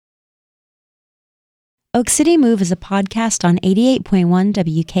Oak City Move is a podcast on 88.1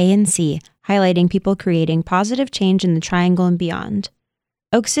 WKNC, highlighting people creating positive change in the Triangle and beyond.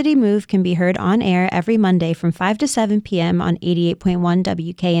 Oak City Move can be heard on air every Monday from 5 to 7 p.m. on 88.1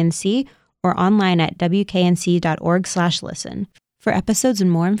 WKNC or online at wknc.org/listen. For episodes and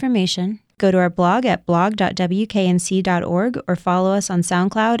more information, go to our blog at blog.wknc.org or follow us on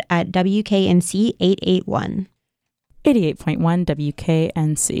SoundCloud at WKNC881. 88.1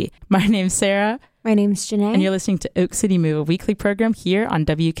 WKNC. My name's Sarah. My name's Janae. And you're listening to Oak City Move, a weekly program here on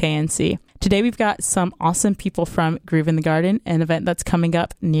WKNC. Today we've got some awesome people from Groove in the Garden, an event that's coming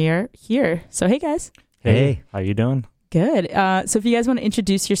up near here. So hey guys. Hey, how you doing? Good. So if you guys want to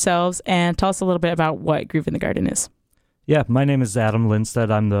introduce yourselves and tell us a little bit about what Groove in the Garden is. Yeah, my name is Adam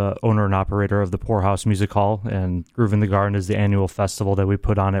Lindstedt. I'm the owner and operator of the Poorhouse Music Hall, and Groove in the Garden is the annual festival that we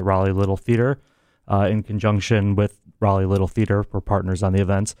put on at Raleigh Little Theater in conjunction with Raleigh Little Theater. We're partners on the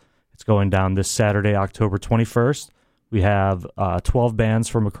event. It's going down this Saturday, October 21st. We have 12 bands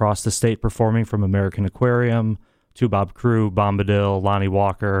from across the state performing, from American Aquarium, Two Bob Crew, Bombadil, Lonnie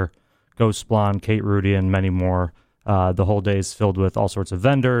Walker, Ghost Blonde, Kate Rudy, and many more. The whole day is filled with all sorts of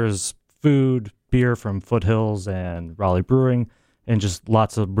vendors, food, beer from Foothills and Raleigh Brewing, and just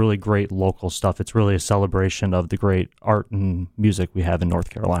lots of really great local stuff. It's really a celebration of the great art and music we have in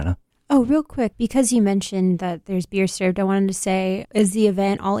North Carolina. Oh, real quick, because you mentioned that there's beer served, I wanted to say, is the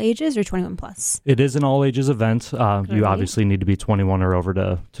event all ages or 21 plus? It is an all ages event. You obviously need to be 21 or over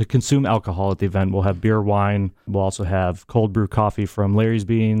to consume alcohol at the event. We'll have beer, wine. We'll also have cold brew coffee from Larry's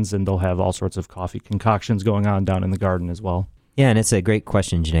Beans, and they'll have all sorts of coffee concoctions going on down in the garden as well. Yeah, and it's a great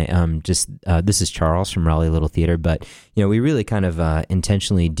question, Janae. This is Charles from Raleigh Little Theater, but we really kind of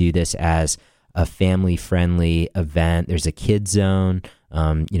intentionally do this as a family-friendly event. There's a kids zone.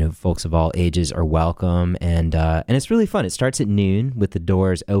 Folks of all ages are welcome, and it's really fun. It starts at noon with the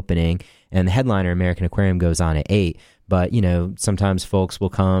doors opening, and the headliner, American Aquarium, goes on at 8. But, sometimes folks will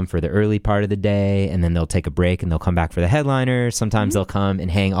come for the early part of the day, and then they'll take a break, and they'll come back for the headliner. Sometimes they'll come and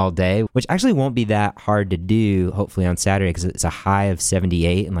hang all day, which actually won't be that hard to do, hopefully, on Saturday, because it's a high of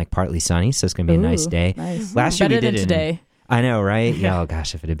 78 and, partly sunny, so it's going to be a nice day. Nice. Last year we Better did than today. I know, right? Yeah. Oh,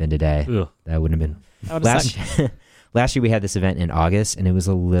 gosh, if it had been today, that wouldn't have been. Last year we had this event in August, and it was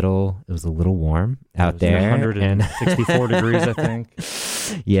a little warm out there. 164 degrees, I think.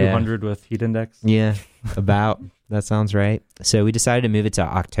 Yeah. 200 with heat index. Yeah, about. That sounds right. So we decided to move it to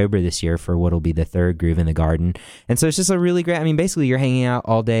October this year for what will be the third Groove in the Garden. And so it's just a really great, basically you're hanging out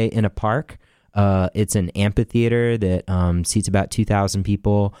all day in a park. It's an amphitheater that seats about 2,000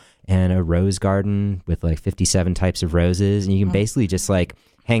 people, and a rose garden with 57 types of roses. And you can basically just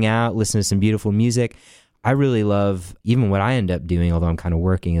hang out, listen to some beautiful music. I really love, even what I end up doing, although I'm kind of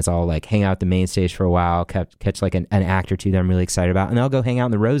working, is I'll hang out at the main stage for a while, catch an act or two that I'm really excited about, and I'll go hang out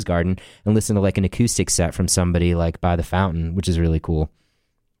in the Rose Garden and listen to an acoustic set from somebody by the fountain, which is really cool.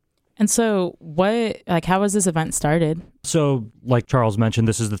 And so how was this event started? So, like Charles mentioned,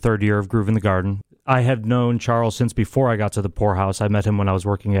 this is the third year of Groove in the Garden. I had known Charles since before I got to the Poorhouse. I met him when I was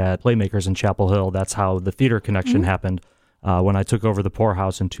working at Playmakers in Chapel Hill. That's how the theater connection happened. When I took over the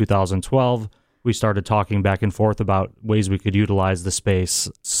Poorhouse in 2012, we started talking back and forth about ways we could utilize the space,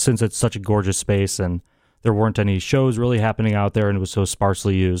 since it's such a gorgeous space and there weren't any shows really happening out there and it was so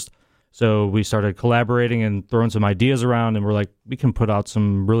sparsely used. So we started collaborating and throwing some ideas around, and we're like, we can put out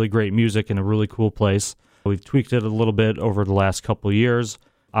some really great music in a really cool place. We've tweaked it a little bit over the last couple of years.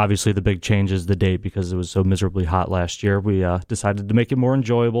 Obviously, the big change is the date, because it was so miserably hot last year. We decided to make it more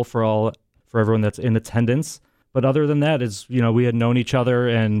enjoyable for everyone that's in attendance. But other than that, we had known each other,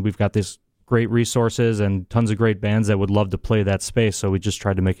 and we've got this great resources and tons of great bands that would love to play that space. So we just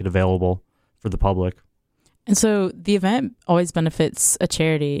tried to make it available for the public. And so the event always benefits a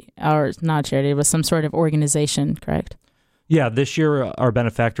charity, or not a charity, but some sort of organization, correct? Yeah, this year our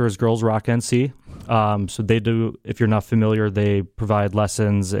benefactor is Girls Rock NC. So they do, if you're not familiar, they provide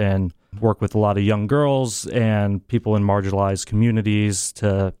lessons and work with a lot of young girls and people in marginalized communities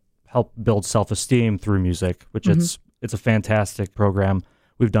to help build self-esteem through music, which it's a fantastic program.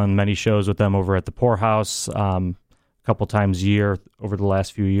 We've done many shows with them over at the Poorhouse, a couple times a year over the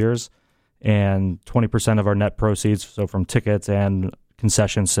last few years. And 20% of our net proceeds, so from tickets and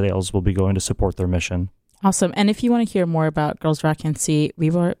concession sales, will be going to support their mission. Awesome. And if you want to hear more about Girls Rock NC, we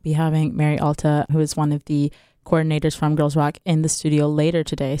will be having Mary Alta, who is one of the coordinators from Girls Rock, in the studio later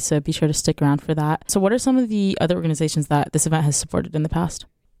today. So be sure to stick around for that. So what are some of the other organizations that this event has supported in the past?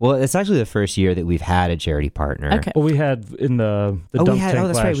 Well, it's actually the first year that we've had a charity partner. Okay. Well, we had in the dunk tank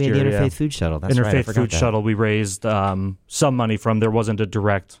that's right. last We had the year, Interfaith Food Shuttle. That's Interfaith right. I forgot Food that. Shuttle, we raised some money from. There wasn't a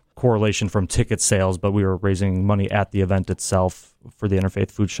direct correlation from ticket sales, but we were raising money at the event itself for the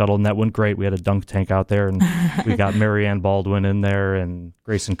Interfaith Food Shuttle, and that went great. We had a dunk tank out there, and we got Marianne Baldwin in there and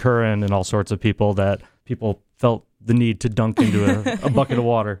Grayson Curran and all sorts of people that people felt the need to dunk into a bucket of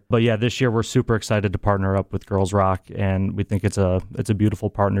water. But yeah, this year we're super excited to partner up with Girls Rock, and we think it's a beautiful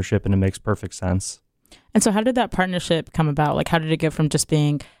partnership, and it makes perfect sense. And so how did that partnership come about? Like, how did it go from just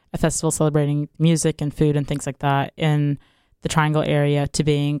being a festival celebrating music and food and things like that in the Triangle area to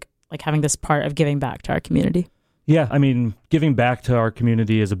being like having this part of giving back to our community? Yeah, I mean, giving back to our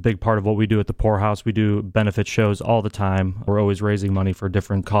community is a big part of what we do at the Poorhouse. We do benefit shows all the time. We're always raising money for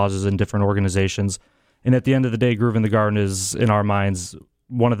different causes and different organizations. And at the end of the day, Groove in the Garden is, in our minds,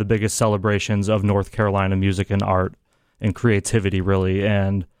 one of the biggest celebrations of North Carolina music and art and creativity, really.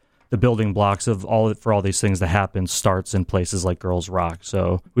 And the building blocks of all these things to happen starts in places like Girls Rock.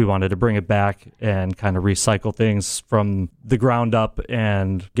 So we wanted to bring it back and kind of recycle things from the ground up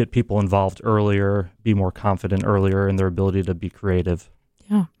and get people involved earlier, be more confident earlier in their ability to be creative.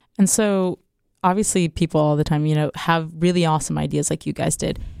 Yeah. And so obviously people all the time, have really awesome ideas like you guys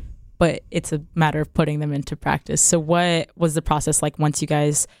did, but it's a matter of putting them into practice. So what was the process like once you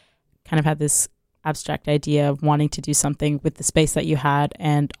guys kind of had this abstract idea of wanting to do something with the space that you had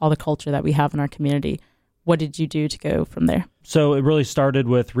and all the culture that we have in our community? What did you do to go from there? So it really started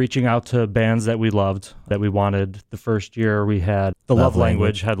with reaching out to bands that we loved, that we wanted. The first year we had the Love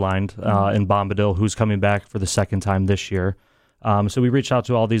Language headlined in Bombadil, who's coming back for the second time this year. So we reached out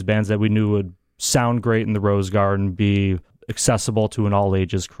to all these bands that we knew would sound great in the Rose Garden, be accessible to an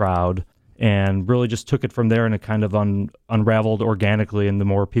all-ages crowd, and really just took it from there, and it kind of unraveled organically. And the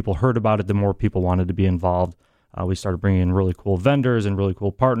more people heard about it, the more people wanted to be involved. We started bringing in really cool vendors and really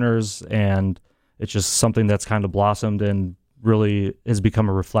cool partners, and it's just something that's kind of blossomed and really has become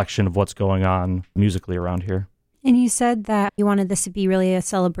a reflection of what's going on musically around here. And you said that you wanted this to be really a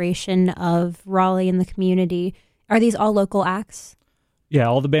celebration of Raleigh and the community. Are these all local acts? Yeah,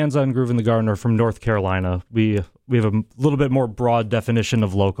 all the bands on Groove in the Garden are from North Carolina. We have a little bit more broad definition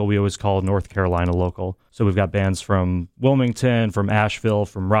of local. We always call North Carolina local. So we've got bands from Wilmington, from Asheville,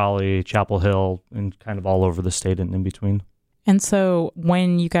 from Raleigh, Chapel Hill, and kind of all over the state and in between. And so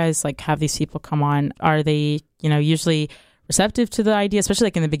when you guys have these people come on, are they, usually receptive to the idea, especially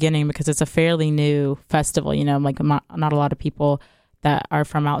in the beginning, because it's a fairly new festival, not a lot of people that are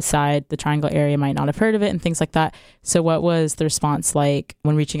from outside the Triangle area might not have heard of it and things like that. So what was the response like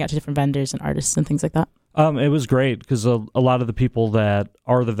when reaching out to different vendors and artists and things like that? It was great because a lot of the people that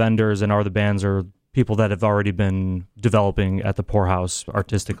are the vendors and are the bands are people that have already been developing at the Poorhouse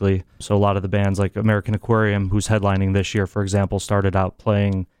artistically. So a lot of the bands like American Aquarium, who's headlining this year, for example, started out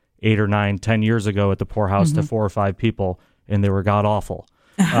playing 8 or 9, 10 years ago at the Poorhouse to 4 or 5 people, and they were god-awful.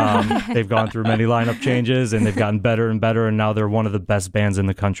 They've gone they've gone through many lineup changes, and they've gotten better and better, and now they're one of the best bands in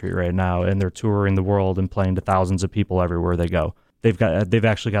the country right now, and they're touring the world and playing to thousands of people everywhere they go. They've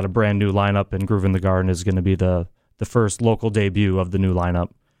actually got a brand new lineup, and Groove in the Garden is going to be the first local debut of the new lineup.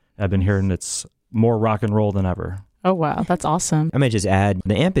 I've been hearing it's more rock and roll than ever. Oh, wow. That's awesome. I might just add,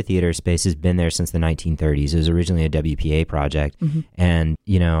 the amphitheater space has been there since the 1930s. It was originally a WPA project. And,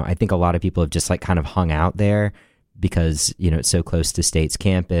 I think a lot of people have just kind of hung out there because, it's so close to State's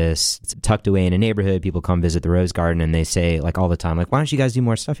campus. It's tucked away in a neighborhood. People come visit the Rose Garden and they say all the time, why don't you guys do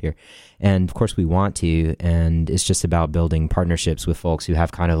more stuff here? And of course we want to. And it's just about building partnerships with folks who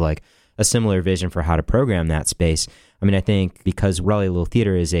have kind of a similar vision for how to program that space. I mean, I think because Raleigh Little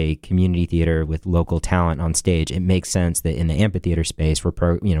Theater is a community theater with local talent on stage, it makes sense that in the amphitheater space, we're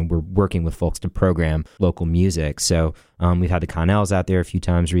working with folks to program local music. So we've had the Connells out there a few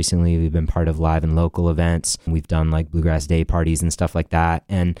times recently. We've been part of live and local events. We've done Bluegrass Day parties and stuff like that.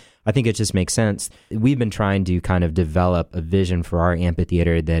 And I think it just makes sense. We've been trying to kind of develop a vision for our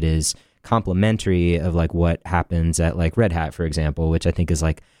amphitheater that is complementary of what happens at Red Hat, for example, which I think is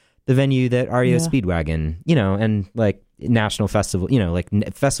the venue that REO Speedwagon, and national festival,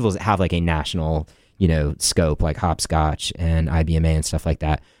 festivals that have a national, scope Hopscotch and IBMA and stuff like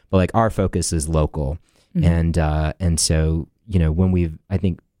that. But our focus is local. And so, when I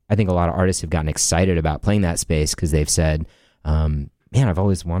think a lot of artists have gotten excited about playing that space because they've said, man, I've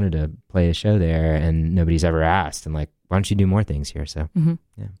always wanted to play a show there and nobody's ever asked. And why don't you do more things here? So,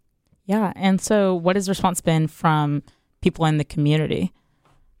 yeah. Yeah. And so what has the response been from people in the community?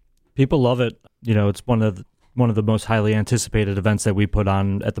 People love it. It's one of the most highly anticipated events that we put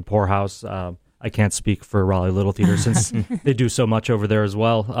on at the Poorhouse. I can't speak for Raleigh Little Theater since they do so much over there as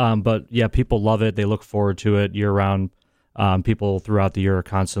well. But yeah, people love it. They look forward to it year round. People throughout the year are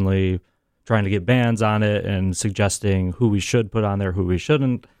constantly trying to get bands on it and suggesting who we should put on there, who we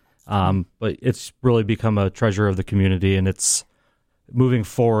shouldn't. But it's really become a treasure of the community, and it's moving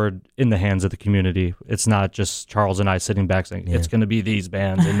forward in the hands of the community. It's not just Charles and I sitting back saying, it's going to be these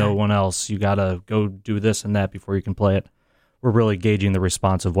bands and no one else. You got to go do this and that before you can play it. We're really gauging the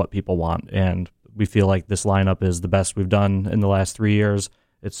response of what people want, and we feel like this lineup is the best we've done in the last 3 years.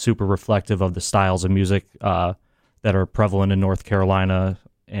 It's super reflective of the styles of music that are prevalent in North Carolina,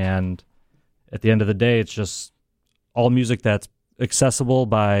 and at the end of the day, it's just all music that's accessible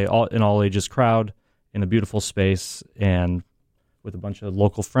by an all ages crowd in a beautiful space and with a bunch of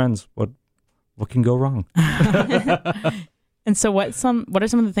local friends. What can go wrong? And so what are some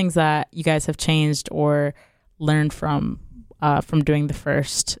of the things that you guys have changed or learned from doing the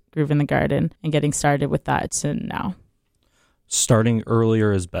first Groove in the Garden and getting started with that to now? Starting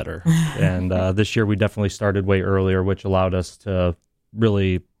earlier is better. And this year we definitely started way earlier, which allowed us to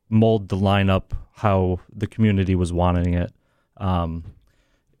really mold the lineup how the community was wanting it.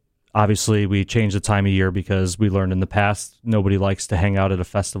 Obviously, we changed the time of year because we learned in the past nobody likes to hang out at a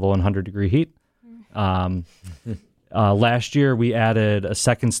festival in 100-degree heat. Last year, we added a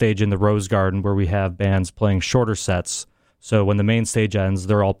second stage in the Rose Garden where we have bands playing shorter sets. So when the main stage ends,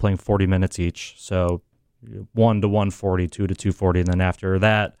 they're all playing 40 minutes each. So 1 to 140, 2 to 240, and then after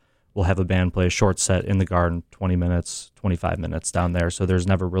that, we'll have a band play a short set in the garden, 20 minutes, 25 minutes down there. So there's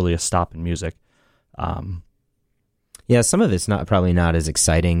never really a stop in music. Yeah, some of it's probably not as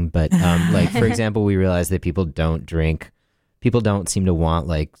exciting, but like, for example, we realized that people don't seem to want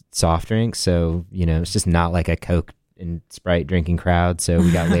like soft drinks. So, it's just not like a Coke and Sprite drinking crowd. So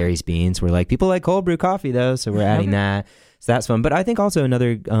we got Larry's Beans. We're like, people like cold brew coffee though. So we're adding that. So that's fun. But I think also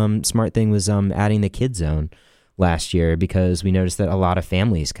another smart thing was adding the Kid Zone last year, because we noticed that a lot of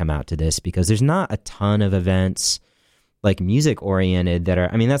families come out to this because there's not a ton of events like music oriented that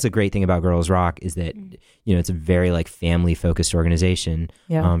are, that's a great thing about Girls Rock is that, it's a very like family focused organization,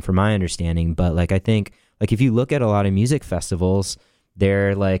 from my understanding. But like, I think like if you look at a lot of music festivals,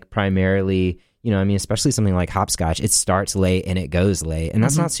 they're like primarily, especially something like Hopscotch, it starts late and it goes late, and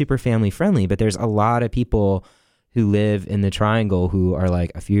that's not super family friendly, but there's a lot of people who live in the Triangle who are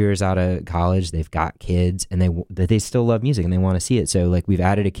like a few years out of college, they've got kids, and they still love music and they want to see it. So like we've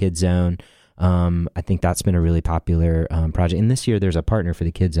added a Kid Zone. I think that's been a really popular project. And this year there's a partner for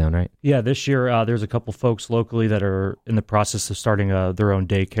the Kid Zone, right? Yeah, this year there's a couple folks locally that are in the process of starting their own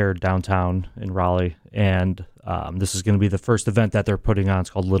daycare downtown in Raleigh. And this is going to be the first event that they're putting on. It's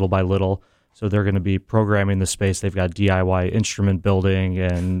called Little by Little. So they're going to be programming the space. They've got DIY instrument building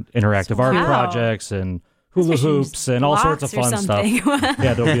and interactive art projects and hula hoops and all sorts of fun stuff.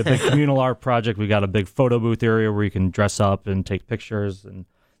 Yeah, there'll be a big communal art project. We got a big photo booth area where you can dress up and take pictures, and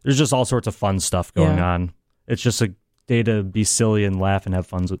there's just all sorts of fun stuff going on. It's just a day to be silly and laugh and have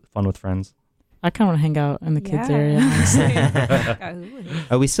fun with friends. I kind of want to hang out in the kids area, honestly.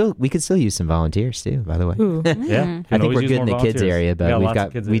 We could still use some volunteers too, by the way. Yeah, I think we're good in the kids area, but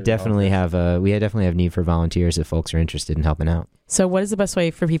we definitely have need for volunteers if folks are interested in helping out. So what is the best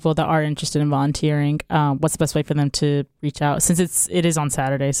way for people that are interested in volunteering? What's the best way for them to reach out, since it is on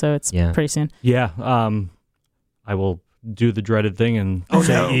Saturday, so it's pretty soon? Yeah, I will do the dreaded thing and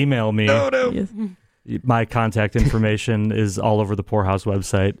email me. Yes. My contact information is all over the Poorhouse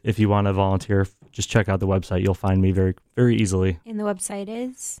website. If you want to volunteer, just check out the website. You'll find me very, very easily. And the website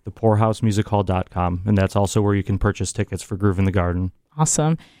is? thepoorhousemusichall.com. And that's also where you can purchase tickets for Groove in the Garden.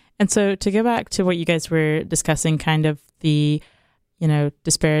 Awesome. And so to go back to what you guys were discussing, kind of the,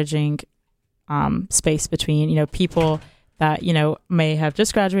 disparaging space between, people that, may have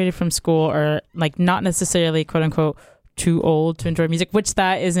just graduated from school or like not necessarily quote unquote too old to enjoy music, which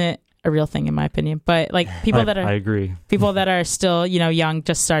that isn't a real thing in my opinion, but like people that are, I agree. People that are still, young,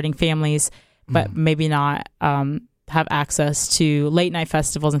 just starting families, but maybe not have access to late night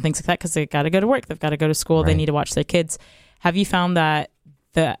festivals and things like that because they got to go to work, they've got to go to school, They need to watch their kids. Have you found that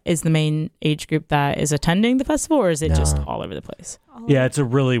is the main age group that is attending the festival, or is it just all over the place? Yeah, it's a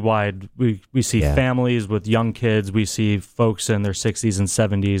really wide. We see families with young kids. We see folks in their 60s and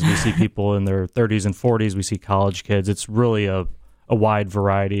 70s. We see people in their 30s and 40s. We see college kids. It's really a wide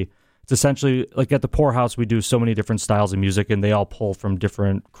variety. It's essentially like at the Poorhouse, we do so many different styles of music, and they all pull from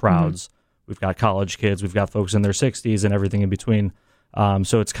different crowds. We've got college kids, we've got folks in their 60s, and everything in between.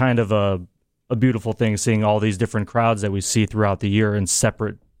 So it's kind of a beautiful thing seeing all these different crowds that we see throughout the year in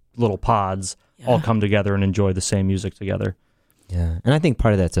separate little pods all come together and enjoy the same music together. Yeah, and I think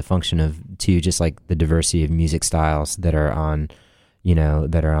part of that's a function of, too, just like the diversity of music styles that are on,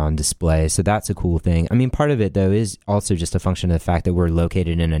 that are on display. So that's a cool thing. I mean, part of it though is also just a function of the fact that we're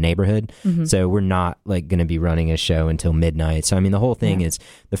located in a neighborhood. So we're not like going to be running a show until midnight. So I mean, the whole thing is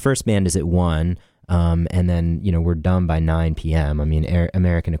the first band is at 1. And then, we're done by 9 p.m. I mean,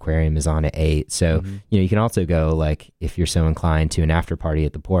 American Aquarium is on at 8. So, you can also go, like, if you're so inclined, to an after party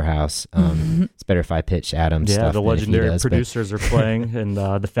at the Poorhouse. It's better if I pitch Adam stuff. Yeah, the legendary producers are playing, and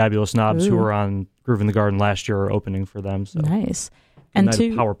the Fabulous Knobs, who were on Groove in the Garden last year, are opening for them. So nice. And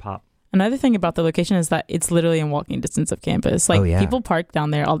power pop. Another thing about the location is that it's literally in walking distance of campus. Like, people park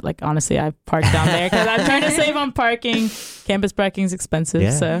down there. Like, honestly, I parked down there because I'm trying to save on parking. Campus parking is expensive. Yeah.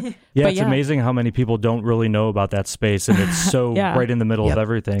 So, it's amazing how many people don't really know about that space, and it's so right in the middle of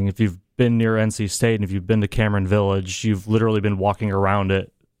everything. If you've been near NC State and if you've been to Cameron Village, you've literally been walking around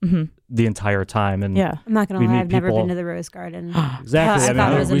it the entire time. And I'm not going to lie, I've never been to the Rose Garden. Exactly.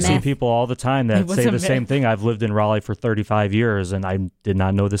 I mean, we see people all the time that say the same thing. I've lived in Raleigh for 35 years, and I did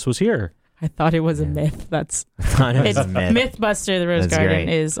not know this was here. I thought it was a myth. It's Mythbuster, the Rose Garden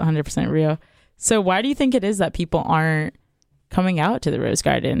is 100% real. So why do you think it is that people aren't coming out to the Rose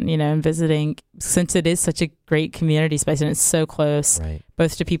Garden, and visiting, since it is such a great community space and it's so close,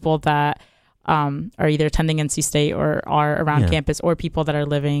 both to people that are either attending NC State or are around campus, or people that are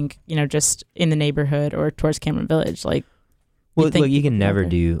living, just in the neighborhood or towards Cameron Village? Like, look, you can never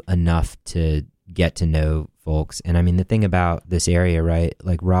do enough to get to know folks. And I mean, the thing about this area, right?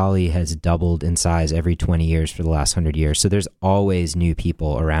 Like, Raleigh has doubled in size every 20 years for the last 100 years. So there's always new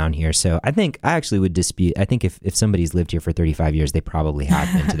people around here. So I actually would dispute. I think if somebody's lived here for 35 years, they probably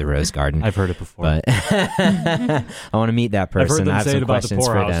have been to the Rose Garden. I've heard it before. But I want to meet that person. I've heard them I have say some it about questions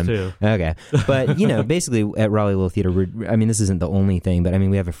the for Poorhouse them. too. Okay. But, basically at Raleigh Little Theater, this isn't the only thing, but I mean,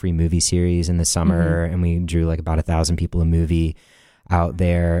 we have a free movie series in the summer, and we drew like about 1,000 people a movie out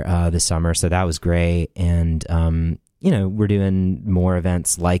there this summer. So that was great. And, we're doing more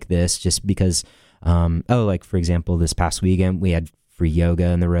events like this just because, like, for example, this past weekend, we had free yoga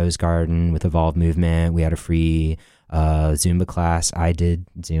in the Rose Garden with Evolve Movement. We had a free Zumba class. I did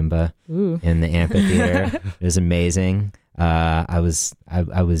Zumba in the amphitheater. It was amazing. I was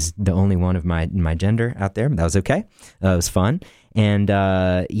the only one of my gender out there, but that was okay. It was fun. And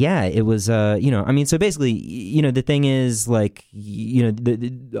it was so basically, the thing is, like,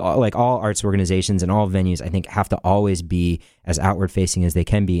 like all arts organizations and all venues, I think, have to always be as outward facing as they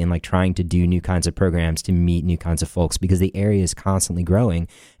can be, and like trying to do new kinds of programs to meet new kinds of folks, because the area is constantly growing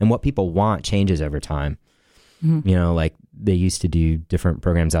and what people want changes over time. Like, they used to do different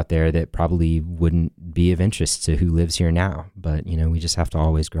programs out there that probably wouldn't be of interest to who lives here now, but we just have to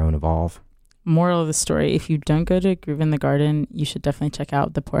always grow and evolve. Moral of the story: if you don't go to Groove in the Garden, you should definitely check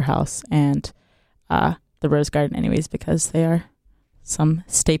out the Poorhouse and the Rose Garden anyways, because they are some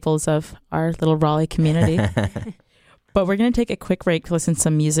staples of our little Raleigh community. But we're going to take a quick break to listen to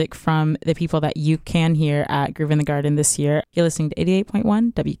some music from the people that you can hear at Groove in the Garden this year. You're listening to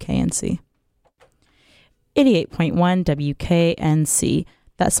 88.1 WKNC. 88.1 WKNC.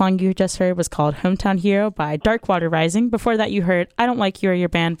 That song you just heard was called Hometown Hero by Darkwater Rising. Before that, you heard I Don't Like You or Your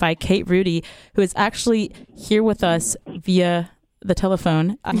Band by Kate Rudy, who is actually here with us via the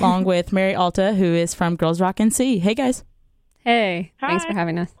telephone, along with Mary Alta, who is from Girls Rock NC. Hey, guys. Hey. Hi. Thanks for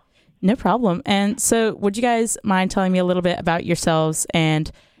having us. No problem. And so would you guys mind telling me a little bit about yourselves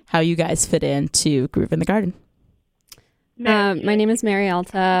and how you guys fit into Groove in the Garden? My name is Mary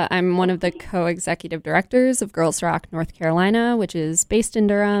Alta. I'm one of the co-executive directors of Girls Rock North Carolina, which is based in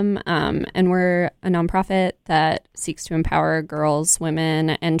Durham. And we're a nonprofit that seeks to empower girls,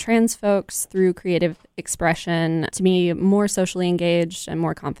 women, and trans folks through creative expression to be more socially engaged and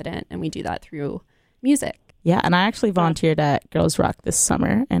more confident. And we do that through music. Yeah, and I actually volunteered at Girls Rock this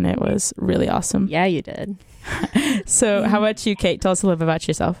summer, and it was really awesome. Yeah, you did. So how about you, Kate? Tell us a little bit about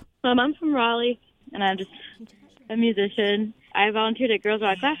yourself. I'm from Raleigh, and I'm just a musician. I volunteered at Girls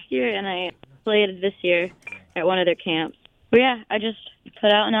Rock last year, and I played this year at one of their camps. But yeah, I just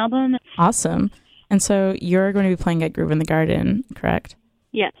put out an album. Awesome. And so you're going to be playing at Groove in the Garden, correct?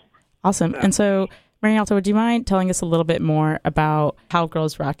 Yes. Awesome. And so, Mary Alta, would you mind telling us a little bit more about how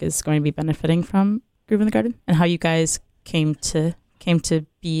Girls Rock is going to be benefiting from Groove in the Garden and how you guys came to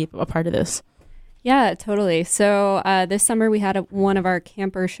be a part of this? Yeah, totally. So this summer we had one of our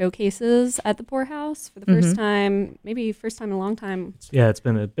camper showcases at the Poorhouse for the first time, maybe first time in a long time. Yeah, it's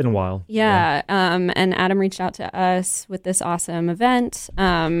been a while. Yeah. And Adam reached out to us with this awesome event.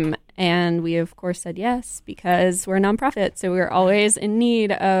 And we, of course, said yes, because we're a nonprofit. So we're always in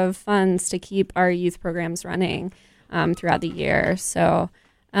need of funds to keep our youth programs running throughout the year. So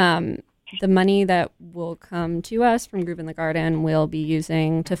the money that will come to us from Groove in the Garden we'll be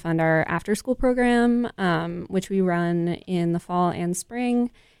using to fund our after-school program, which we run in the fall and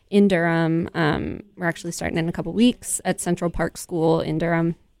spring in Durham. We're actually starting in a couple weeks at Central Park School in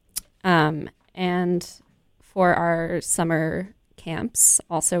Durham. And for our summer camps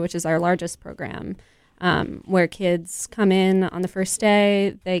also, which is our largest program, where kids come in on the first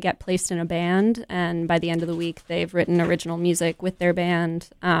day, they get placed in a band, and by the end of the week, they've written original music with their band,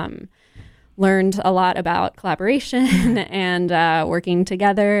 learned a lot about collaboration and working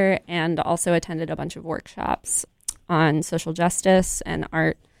together, and also attended a bunch of workshops on social justice and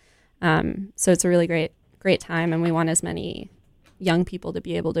art. So it's a really great time, and we want as many young people to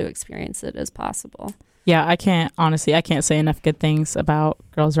be able to experience it as possible. Yeah, I can't say enough good things about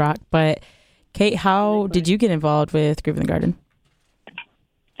Girls Rock, but Kate, how did you get involved with Groove in the Garden?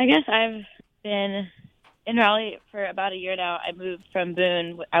 I guess I've been in Raleigh for about a year now. I moved from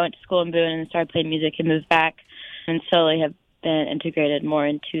Boone. I went to school in Boone and started playing music and moved back, and slowly have been integrated more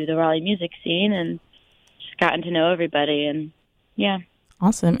into the Raleigh music scene and just gotten to know everybody. And yeah.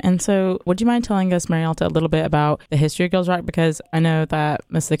 Awesome. And so would you mind telling us, Marialta, a little bit about the history of Girls Rock? Because I know that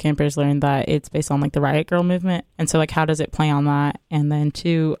most of the campers learned that it's based on like the Riot Girl movement. And so like, how does it play on that? And then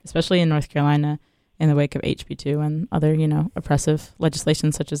too, especially in North Carolina, in the wake of HB2 and other, oppressive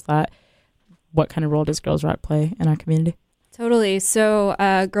legislation such as that, what kind of role does Girls Rock play in our community? Totally. So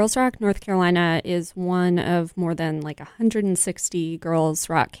Girls Rock, North Carolina is one of more than like 160 Girls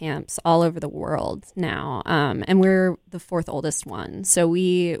Rock camps all over the world now. And we're the fourth oldest one. So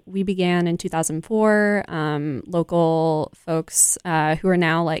we began in 2004. Local folks who are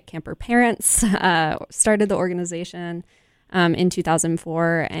now like camper parents started the organization in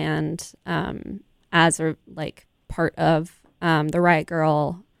 2004. And as a like part of the Riot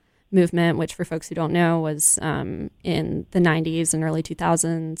Girl movement, which for folks who don't know was in the 90s and early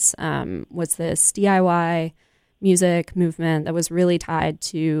 2000s, was this DIY music movement that was really tied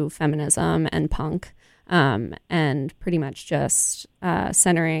to feminism and punk, and pretty much just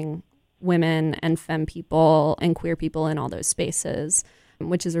centering women and femme people and queer people in all those spaces,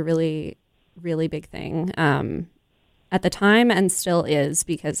 which is a really, really big thing at the time and still is,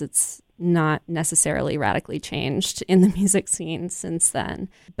 because it's not necessarily radically changed in the music scene since then.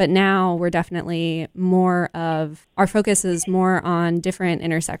 But now we're definitely our focus is more on different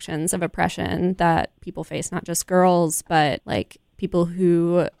intersections of oppression that people face, not just girls, but like people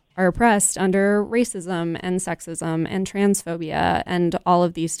who are oppressed under racism and sexism and transphobia and all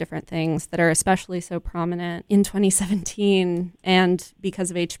of these different things that are especially so prominent in 2017 and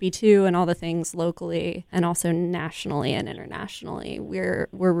because of HB2 and all the things locally and also nationally and internationally. We're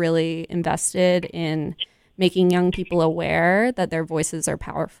really invested in making young people aware that their voices are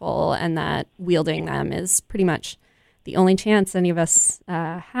powerful and that wielding them is pretty much the only chance any of us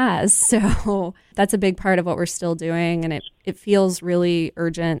has. So that's a big part of what we're still doing. And it feels really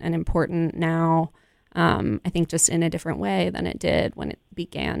urgent and important now, I think just in a different way than it did when it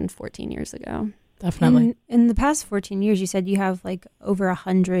began 14 years ago. Definitely. In the past 14 years, you said you have like over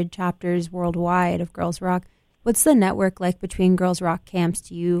 100 chapters worldwide of Girls Rock. What's the network like between Girls Rock camps?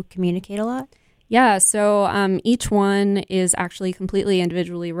 Do you communicate a lot? Yeah, so each one is actually completely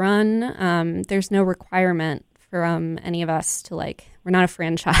individually run. There's no requirement from any of us to we're not a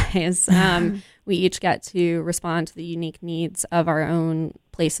franchise. We each get to respond to the unique needs of our own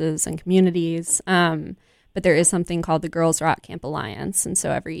places and communities. But there is something called the Girls Rock Camp Alliance. And so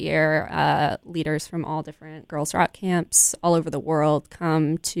every year, leaders from all different Girls Rock camps all over the world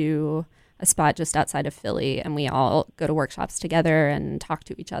come to a spot just outside of Philly, and we all go to workshops together and talk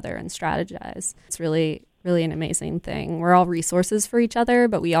to each other and strategize. It's really, really an amazing thing. We're all resources for each other,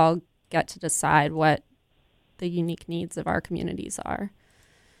 but we all get to decide what the unique needs of our communities are.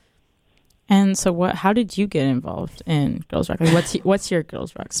 And so how did you get involved in Girls Rock? What's your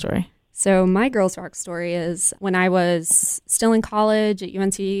Girls Rock story? So my Girls Rock story is when I was still in college at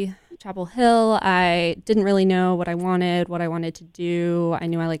UNC Chapel Hill, I didn't really know what I wanted to do. I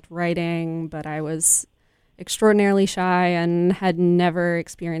knew I liked writing, but I was extraordinarily shy and had never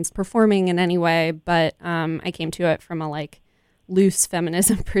experienced performing in any way. But I came to it from a loose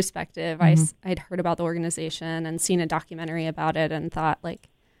feminism perspective. Mm-hmm. I'd heard about the organization and seen a documentary about it and thought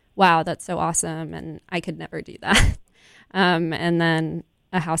wow, that's so awesome. And I could never do that. And then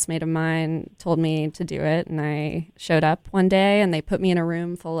a housemate of mine told me to do it. And I showed up one day and they put me in a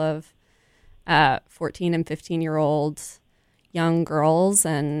room full of 14 and 15-year-old young girls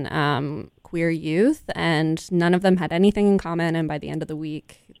and queer youth. And none of them had anything in common. And by the end of the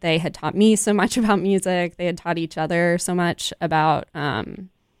week, they had taught me so much about music. They had taught each other so much about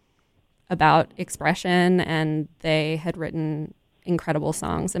expression, and they had written incredible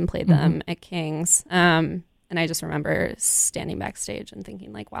songs and played them at King's. And I just remember standing backstage and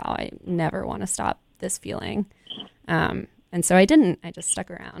thinking like, wow, I never want to stop this feeling. And so I didn't. I just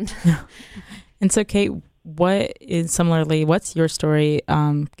stuck around. And so, Kate, what's your story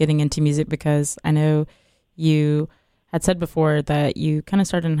getting into music? Because I know you had said before that you kind of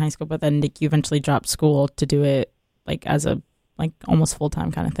started in high school, but then you eventually dropped school to do it like as a like almost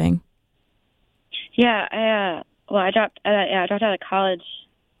full-time kind of thing. Yeah, I dropped out of college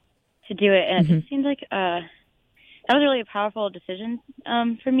to do it, and it just seemed like that was really a powerful decision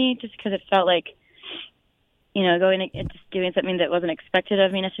for me, just because it felt like, you know, going and just doing something that wasn't expected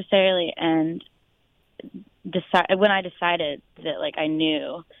of me necessarily, and when I decided that like I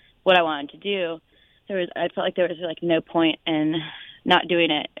knew what I wanted to do, I felt like there was like no point in not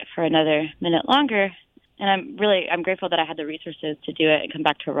doing it for another minute longer. And I'm grateful that I had the resources to do it and come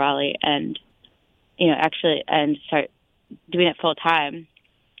back to Raleigh and, you know, actually and start doing it full time.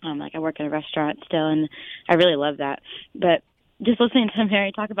 Like I work in a restaurant still, and I really love that. But just listening to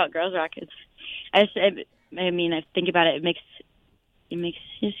Mary talk about Girls Rock, I think about it. It makes you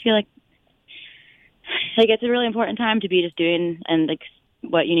just feel like it's a really important time to be just doing and like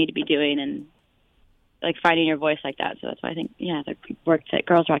what you need to be doing and like finding your voice like that. So that's why I think, the work that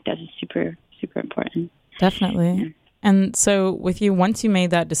Girls Rock does is super, super important. Definitely. Yeah. And so with you, once you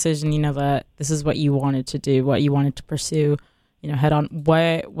made that decision, you know, that this is what you wanted to do, what you wanted to pursue, you know, head on,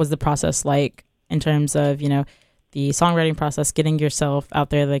 what was the process like in terms of, you know, the songwriting process, getting yourself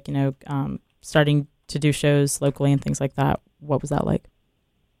out there, like, you know, starting to do shows locally and things like that? What was that like?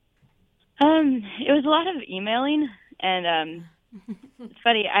 It was a lot of emailing, and it's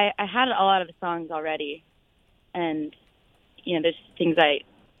funny. I had a lot of the songs already, and you know, there's things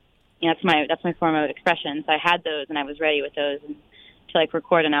that's my form of expression. So I had those, and I was ready with those and to like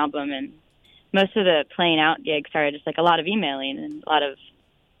record an album. And most of the playing out gigs started just like a lot of emailing and a lot of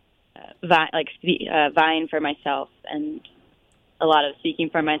vying for myself, and a lot of speaking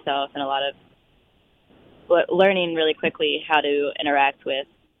for myself, and a lot of learning really quickly how to interact with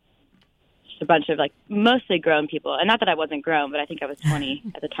a bunch of like mostly grown people. And not that I wasn't grown, but I think I was 20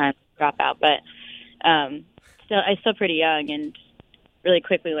 at the time, dropout. But I was still pretty young, and really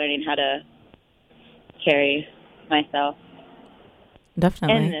quickly learning how to carry myself.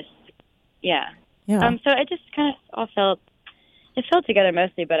 Definitely. In this, yeah. So it just kind of all fell together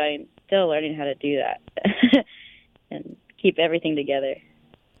mostly, but I'm still learning how to do that and keep everything together.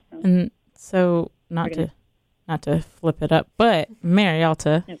 And so not to flip it up, but Mary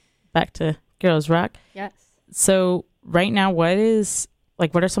Alta, back to Girls Rock. Yes. So right now, what are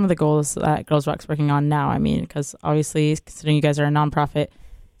some of the goals that Girls Rock's working on now? I mean, because obviously, considering you guys are a nonprofit,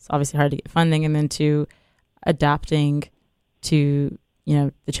 it's obviously hard to get funding, and then to adapting to, you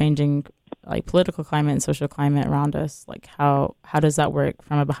know, the changing like political climate and social climate around us. Like how does that work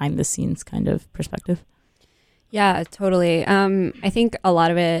from a behind the scenes kind of perspective? Yeah, totally. I think a lot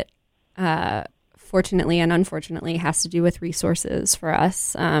of it, fortunately and unfortunately, has to do with resources for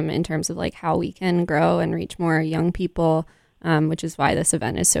us in terms of like how we can grow and reach more young people, which is why this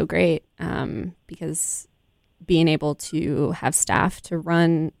event is so great, because being able to have staff to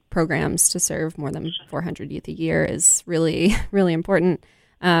run programs to serve more than 400 youth a year is really, really important.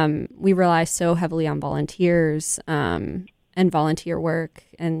 We rely so heavily on volunteers and volunteer work,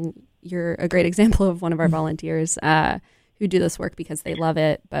 and you're a great example of one of our volunteers who do this work because they love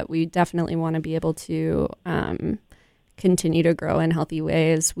it, but we definitely want to be able to continue to grow in healthy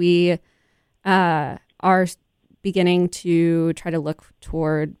ways. We are beginning to try to look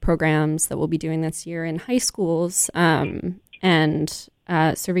toward programs that we'll be doing this year in high schools and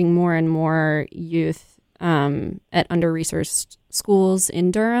serving more and more youth at under-resourced schools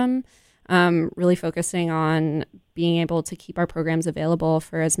in Durham, really focusing on being able to keep our programs available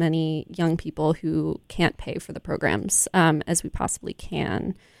for as many young people who can't pay for the programs as we possibly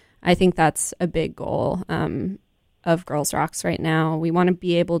can. I think that's a big goal of Girls Rocks right now. We want to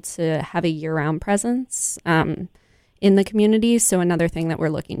be able to have a year-round presence in the community. So another thing that we're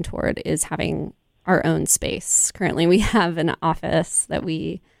looking toward is having our own space. Currently, we have an office that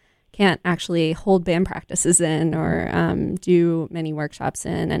we can't actually hold band practices in or do many workshops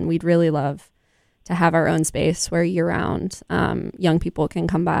in, and we'd really love to have our own space where year-round young people can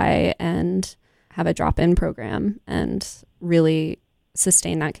come by and have a drop-in program and really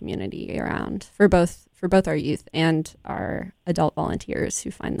sustain that community year-round for both our youth and our adult volunteers who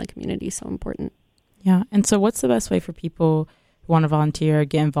find the community so important. Yeah, and so what's the best way for people who want to volunteer,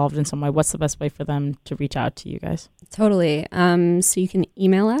 get involved in some way? What's the best way for them to reach out to you guys? Totally. So you can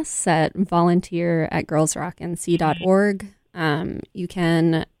email us at volunteer@girlsrocknc.org. You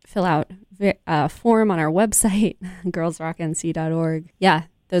can fill out form on our website, girlsrocknc.org. Yeah,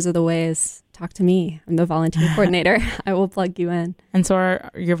 those are the ways. Talk to me. I'm the volunteer coordinator. I will plug you in. And so are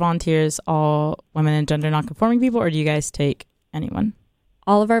your volunteers all women and gender nonconforming people, or do you guys take anyone?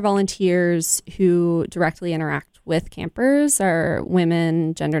 All of our volunteers who directly interact with campers are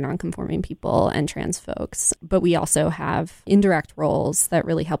women, gender nonconforming people, and trans folks. But we also have indirect roles that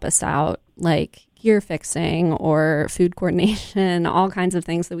really help us out, like gear fixing or food coordination, all kinds of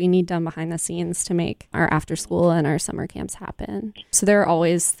things that we need done behind the scenes to make our after school and our summer camps happen. So there are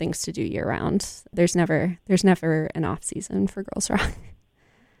always things to do year round. There's never an off season for Girls Rock.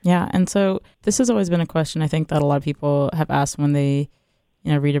 Yeah, and so this has always been a question I think that a lot of people have asked when they,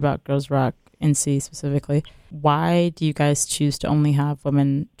 read about Girls Rock NC specifically. Why do you guys choose to only have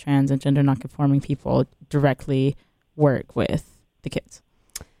women, trans, and gender nonconforming people directly work with the kids?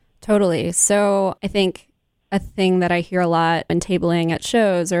 Totally. So I think a thing that I hear a lot when tabling at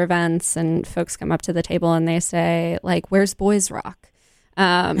shows or events, and folks come up to the table and they say, like, where's Boys Rock?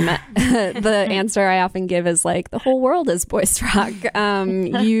 The answer I often give is like, the whole world is Boys Rock.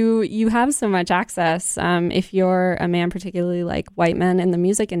 You have so much access. If you're a man, particularly like white men in the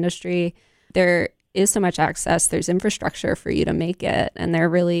music industry, there is so much access. There's infrastructure for you to make it. And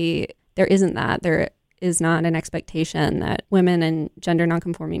there isn't that. There is not an expectation that women and gender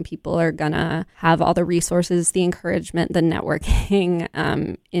nonconforming people are gonna have all the resources, the encouragement, the networking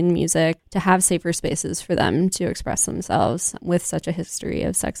in music to have safer spaces for them to express themselves with such a history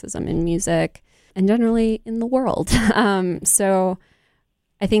of sexism in music and generally in the world. So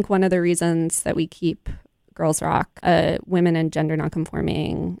I think one of the reasons that we keep Girls Rock a women and gender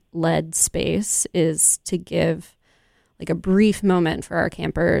nonconforming led space is to give like a brief moment for our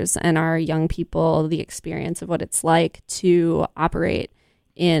campers and our young people, the experience of what it's like to operate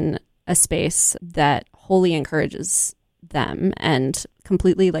in a space that wholly encourages them and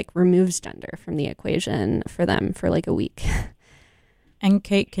completely like removes gender from the equation for them for like a week. And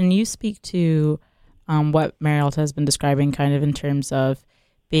Kate, can you speak to what Marialta has been describing kind of in terms of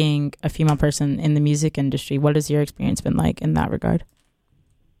being a female person in the music industry? What has your experience been like in that regard?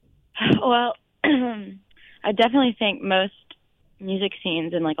 Well, I definitely think most music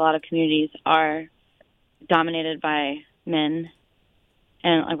scenes in like a lot of communities are dominated by men,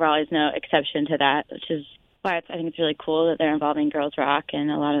 and like Raleigh's no exception to that, which is why I think it's really cool that they're involving Girls Rock and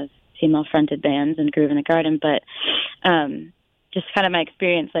a lot of female-fronted bands and Groove in the Garden. But just kind of my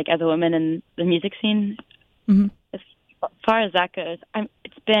experience, like as a woman in the music scene, as far as that goes,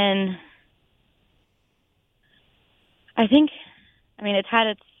 it's been. It's had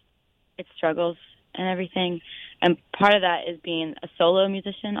its struggles and everything, and part of that is being a solo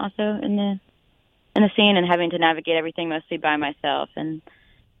musician also in the scene and having to navigate everything mostly by myself and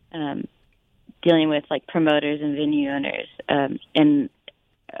dealing with like promoters and venue owners in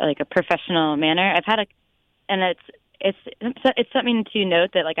like a professional manner. And it's something to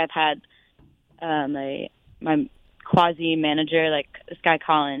note that like I've had my quasi manager, like this guy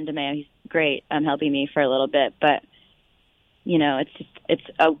Colin DeMeo, he's great, helping me for a little bit, but it's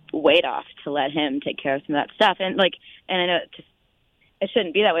a weight off to let him take care of some of that stuff. And I know it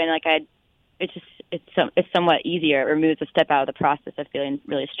shouldn't be that way. And it's somewhat easier. It removes a step out of the process of feeling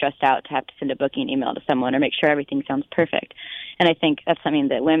really stressed out to have to send a booking email to someone or make sure everything sounds perfect. And I think that's something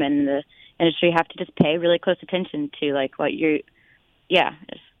that women in the industry have to just pay really close attention to, like what you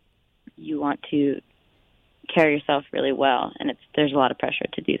want to carry yourself really well. And there's a lot of pressure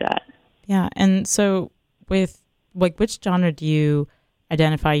to do that. Yeah. And so with which genre do you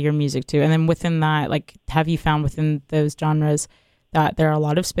identify your music to? And then within that, like, have you found within those genres that there are a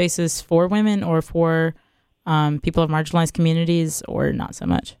lot of spaces for women or for people of marginalized communities, or not so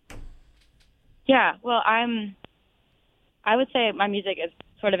much? Yeah, well, I would say my music is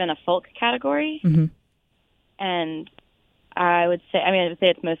sort of in a folk category. Mm-hmm. And I would say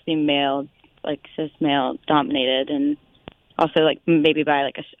it's mostly male, like cis male dominated, and also like maybe by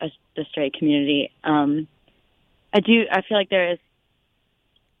like the straight community. I feel like there is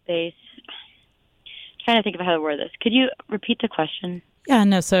space. Trying to think of how to word this. Could you repeat the question? Yeah,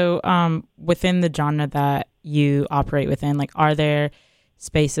 no. So within the genre that you operate within, like, are there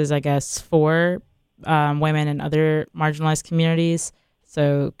spaces, I guess, for women and other marginalized communities?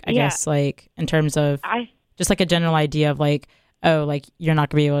 So I guess, like, in terms of just like a general idea of like, oh, like you're not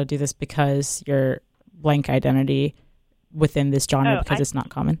going to be able to do this because you're blank identity within this genre because it's not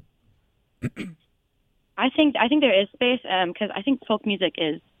common. I think there is space because I think folk music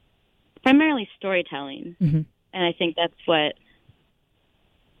is primarily storytelling, mm-hmm. and I think that's what.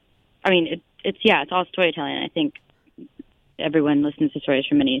 It's all storytelling. I think everyone listens to stories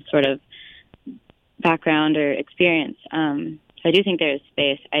from any sort of background or experience. So I do think there is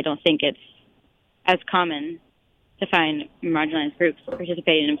space. I don't think it's as common to find marginalized groups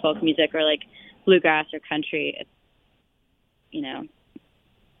participating in folk music or like bluegrass or country. It's, you know,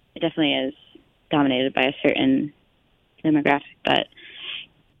 it definitely is dominated by a certain demographic, but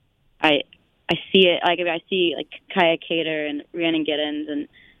I see it, like, I see like Kaya Cater and Rhiannon Giddens, and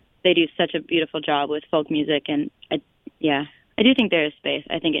they do such a beautiful job with folk music, and I do think there is space.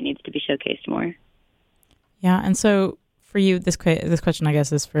 I think it needs to be showcased more. Yeah, and so for you, this question, I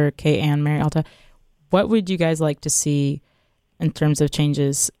guess, is for Kate and Mary Alta. What would you guys like to see in terms of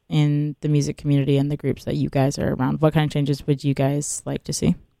changes in the music community and the groups that you guys are around? What kind of changes would you guys like to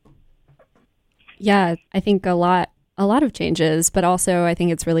see? Yeah, I think a lot of changes, but also I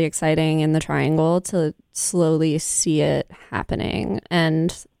think it's really exciting in the Triangle to slowly see it happening.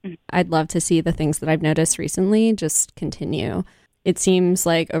 And I'd love to see the things that I've noticed recently just continue. It seems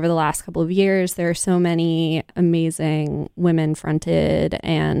like over the last couple of years, there are so many amazing women-fronted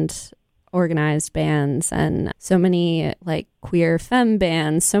and organized bands, and so many like queer femme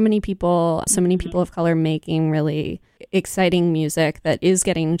bands, so many people of color making really exciting music that is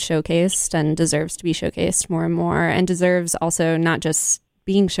getting showcased and deserves to be showcased more and more, and deserves also not just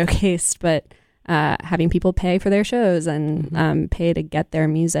being showcased, but having people pay for their shows and pay to get their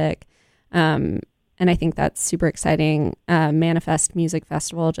music. And I think that's super exciting. Manifest Music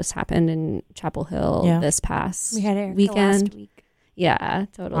Festival just happened in Chapel Hill this past We had Erica weekend. last week. Yeah,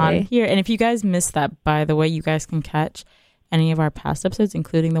 totally. On here. And if you guys missed that, by the way, you guys can catch any of our past episodes,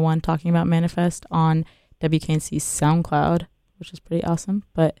 including the one talking about Manifest, on WKNC's SoundCloud, which is pretty awesome.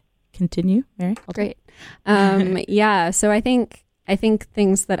 But continue, Mary. Great. Yeah, so I think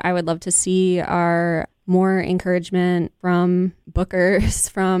things that I would love to see are more encouragement from bookers,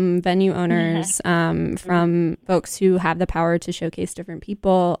 from venue owners, from folks who have the power to showcase different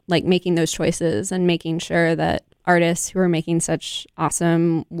people, like making those choices and making sure that artists who are making such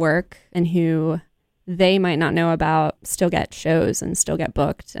awesome work and who they might not know about still get shows and still get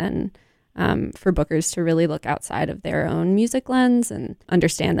booked, and for bookers to really look outside of their own music lens and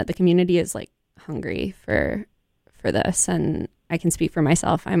understand that the community is like hungry for this. And I can speak for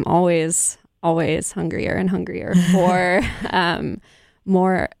myself. I'm always hungrier and hungrier for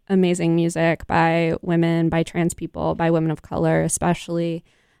more amazing music by women, by trans people, by women of color, especially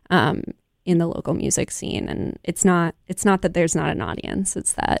in the local music scene. And it's not that there's not an audience,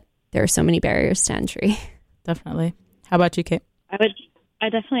 it's that there are so many barriers to entry. Definitely. How about you, Kate? I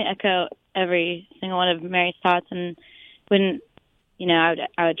definitely echo every single one of Mary's thoughts, and when, you know,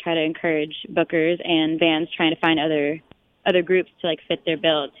 I would try to encourage bookers and bands trying to find other groups to like fit their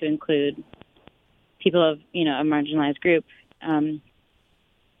bill, to include people of, you know, a marginalized group, and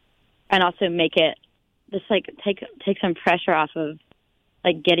also make it just like take some pressure off of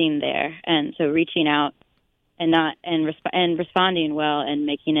like getting there, and so reaching out and responding well and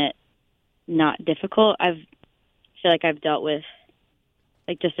making it not difficult. I feel like I've dealt with,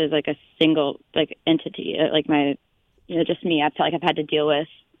 like, just as like a single like entity, like my, you know, just me. I feel like I've had to deal with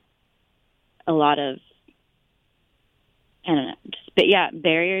a lot of, I don't know, but yeah,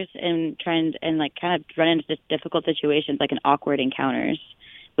 barriers, and trying and like kind of run into just difficult situations, like an awkward encounters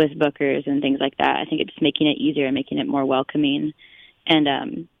with bookers and things like that. I think it's making it easier and making it more welcoming,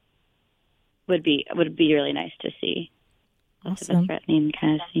 and would be really nice to see. Awesome. Threatening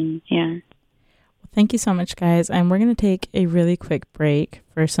kind of scene, yeah. Well, thank you so much, guys. And we're going to take a really quick break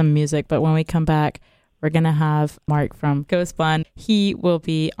for some music, but when we come back, we're going to have Mark from Ghost Blonde. He will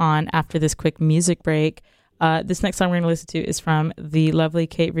be on after this quick music break. This next song we're going to listen to is from the lovely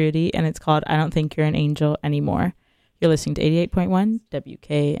Kate Rudy, and it's called I Don't Think You're an Angel Anymore. You're listening to 88.1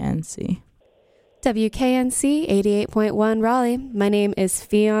 WKNC. WKNC 88.1 Raleigh. My name is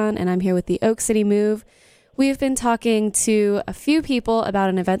Fionn, and I'm here with the Oak City Move. We've been talking to a few people about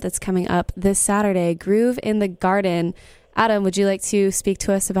an event that's coming up this Saturday, Groove in the Garden. Adam, would you like to speak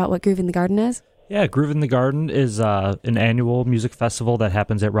to us about what Groove in the Garden is? Yeah, Groove in the Garden is an annual music festival that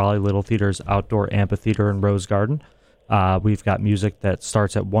happens at Raleigh Little Theater's outdoor amphitheater in Rose Garden. We've got music that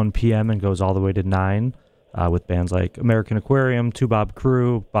starts at 1 p.m. and goes all the way to 9 with bands like American Aquarium, Two Bob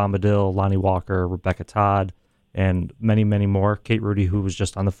Crew, Bombadil, Lonnie Walker, Rebecca Todd, and many, many more. Kate Rudy, who was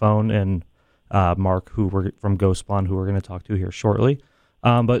just on the phone, and Mark, who we're from Ghost Blonde, who we're going to talk to here shortly.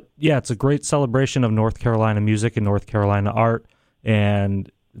 But yeah, it's a great celebration of North Carolina music and North Carolina art,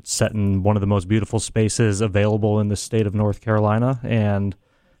 and it's set in one of the most beautiful spaces available in the state of North Carolina, and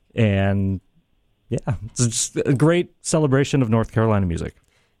yeah, it's just a great celebration of North Carolina music.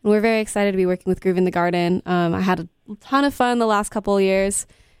 We're very excited to be working with Groove in the Garden. I had a ton of fun the last couple of years,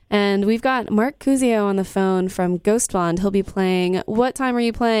 and we've got Mark Cuzio on the phone from Ghost Blonde. He'll be playing. What time are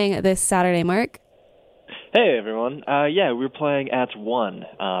you playing this Saturday, Mark? Hey, everyone. We're playing at 1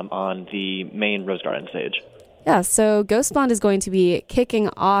 on the main Rose Garden stage. Yeah, so Ghost Blonde is going to be kicking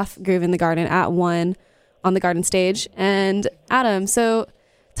off Groove in the Garden at 1 on the Garden stage. And Adam, so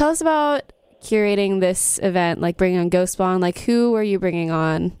tell us about curating this event, like bringing on Ghost Blonde. Like, who are you bringing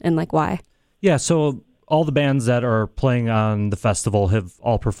on and, like, why? Yeah, so all the bands that are playing on the festival have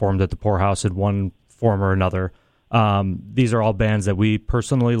all performed at the Poorhouse in one form or another. These are all bands that we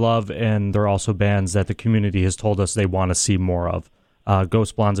personally love, and they're also bands that the community has told us they want to see more of.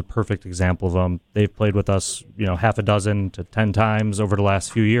 Ghost Blonde's a perfect example of them. They've played with us, half a dozen to 10 times over the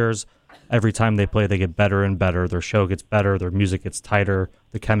last few years. Every time they play, they get better and better. Their show gets better. Their music gets tighter.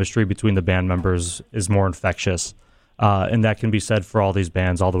 The chemistry between the band members is more infectious. And that can be said for all these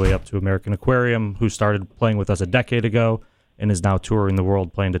bands, all the way up to American Aquarium, who started playing with us a decade ago and is now touring the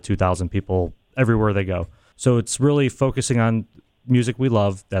world, playing to 2,000 people everywhere they go. So it's really focusing on music we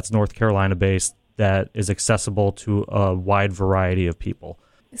love, that's North Carolina-based, that is accessible to a wide variety of people.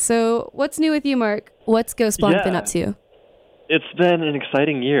 So what's new with you, Mark? What's Ghost Blonde been up to? It's been an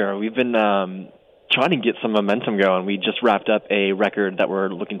exciting year. We've been trying to get some momentum going. We just wrapped up a record that we're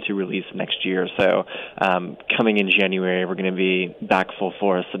looking to release next year. So coming in January, we're going to be back full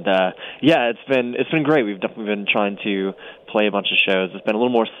force. And it's been great. We've definitely been trying to play a bunch of shows. It's been a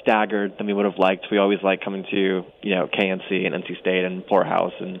little more staggered than we would have liked. We always like coming to KNC and NC State and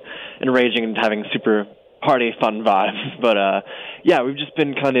Poorhouse and raging and having super party fun vibes. But we've just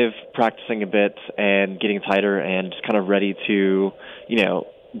been kind of practicing a bit and getting tighter and just kind of ready to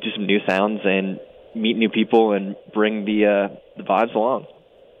do some new sounds and meet new people and bring the vibes along.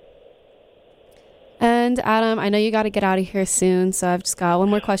 And Adam, I know you got to get out of here soon, so I've just got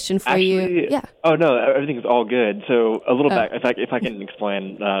one more question for you. Yeah. Oh no, everything's all good. So a little back, if I can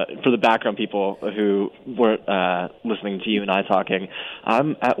explain for the background people who weren't listening to you and I talking,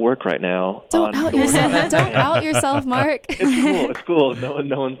 I'm at work right now. Don't out yourself. Don't out yourself, Mark. It's cool.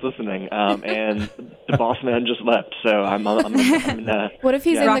 No one's listening. And the boss man just left, so I'm what if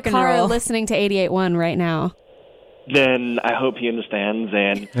he's in the car listening to 88.1 right now? Then I hope he understands.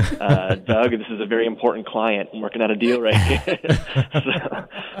 And Doug, this is a very important client. I'm working out a deal right here. So,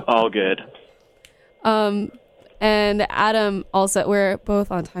 all good. And Adam, also, we're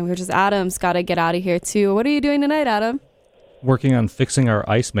both on time. Adam's got to get out of here too. What are you doing tonight, Adam? Working on fixing our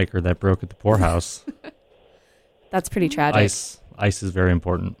ice maker that broke at the Poorhouse. That's pretty tragic. Ice is very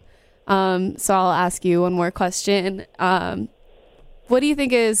important. So I'll ask you one more question. What do you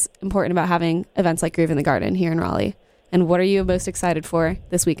think is important about having events like Groove in the Garden here in Raleigh? And what are you most excited for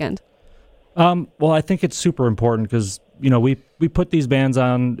this weekend? Well, I think it's super important because, we put these bands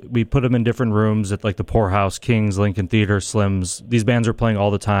on, we put them in different rooms at like the Poorhouse, Kings, Lincoln Theater, Slims. These bands are playing all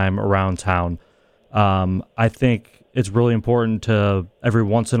the time around town. I think it's really important to every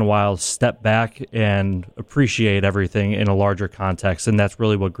once in a while step back and appreciate everything in a larger context. And that's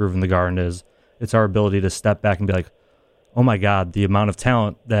really what Groove in the Garden is. It's our ability to step back and be like, oh my God, the amount of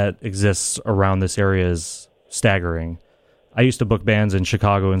talent that exists around this area is staggering. I used to book bands in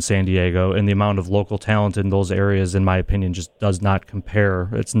Chicago and San Diego, and the amount of local talent in those areas, in my opinion, just does not compare.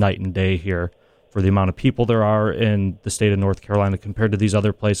 It's night and day here for the amount of people there are in the state of North Carolina compared to these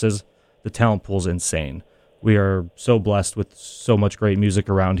other places. The talent pool is insane. We are so blessed with so much great music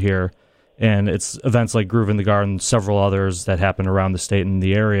around here, and it's events like Groove in the Garden, several others that happen around the state and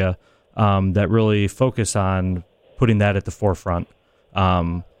the area that really focus on putting that at the forefront.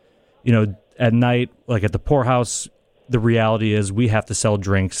 At night, like at the Poorhouse, the reality is we have to sell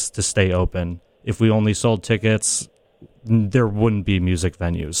drinks to stay open. If we only sold tickets, there wouldn't be music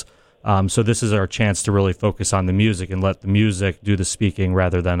venues. So this is our chance to really focus on the music and let the music do the speaking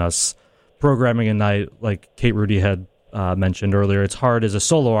rather than us programming a night. Like Kate Rudy had mentioned earlier, it's hard as a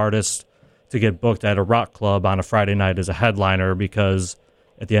solo artist to get booked at a rock club on a Friday night as a headliner because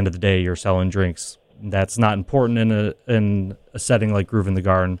at the end of the day, you're selling drinks. That's not important in a setting like Groove in the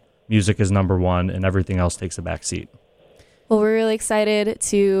Garden. Music is number one, and everything else takes a back seat. Well, we're really excited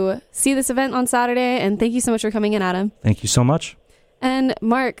to see this event on Saturday, and thank you so much for coming in, Adam. Thank you so much. And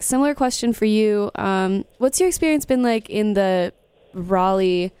Mark, similar question for you. What's your experience been like in the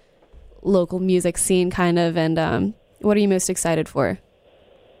Raleigh local music scene, kind of, and what are you most excited for?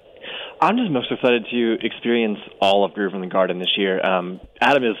 I'm just most excited to experience all of Groove in the Garden this year.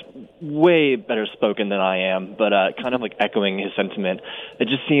 Adam is way better spoken than I am, but kind of like echoing his sentiment. It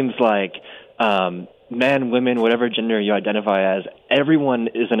just seems like men, women, whatever gender you identify as, everyone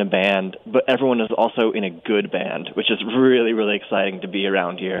is in a band, but everyone is also in a good band, which is really, really exciting to be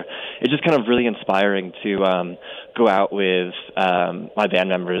around here. It's just kind of really inspiring to go out with my band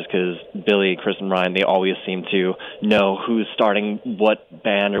members, because Billy, Chris, and Ryan, they always seem to know who's starting what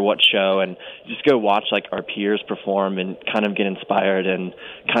band or what show, and just go watch like our peers perform and kind of get inspired and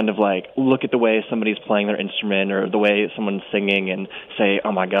kind of like look at the way somebody's playing their instrument or the way someone's singing and say,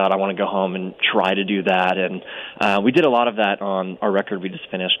 oh my God, I want to go home and try to do that. And we did a lot of that on our record we just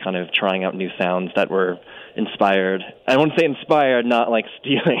finished, kind of trying out new sounds that were inspired. I wouldn't say inspired, not like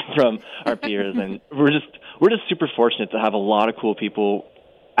stealing from our peers. And we're just super fortunate to have a lot of cool people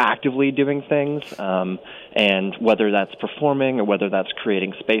actively doing things, and whether that's performing or whether that's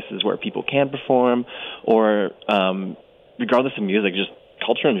creating spaces where people can perform, or regardless of music, just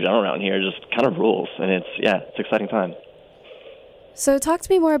culture in general around here just kind of rules. And it's an exciting time. So talk to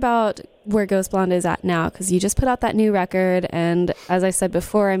me more about where Ghost Blonde is at now, because you just put out that new record, and as I said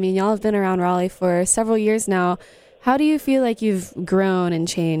before, I mean, y'all have been around Raleigh for several years now. How do you feel like you've grown and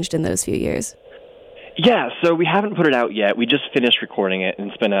changed in those few years? Yeah, so we haven't put it out yet. We just finished recording it, and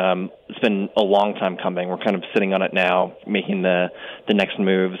it's been a long time coming. We're kind of sitting on it now, making the next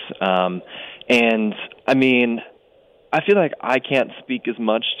moves. And I mean, I feel like I can't speak as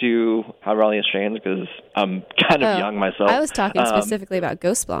much to how Raleigh has changed because I'm kind of young myself. I was talking specifically about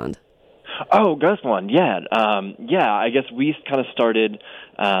Ghost Blonde. Oh, Ghost Blonde, yeah. I guess we kind of started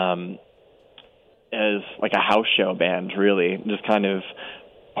as like a house show band, really, just kind of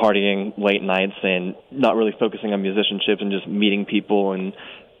partying late nights and not really focusing on musicianship and just meeting people and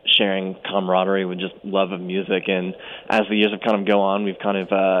sharing camaraderie with just love of music. And as the years have kind of go on, we've kind of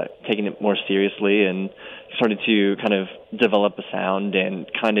taken it more seriously and started to kind of develop a sound and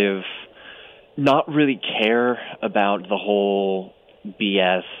kind of not really care about the whole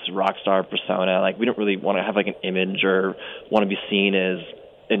BS rock star persona. Like, we don't really want to have like an image or want to be seen as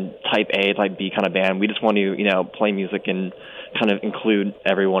in type A, type B kind of band. We just want to, play music and kind of include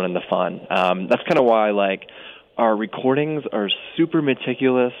everyone in the fun. That's kind of why, like, our recordings are super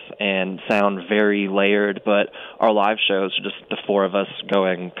meticulous and sound very layered, but our live shows are just the four of us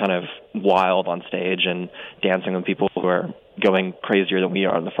going kind of wild on stage and dancing with people who are going crazier than we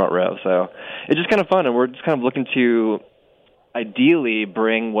are in the front row. So it's just kind of fun, and we're just kind of looking to ideally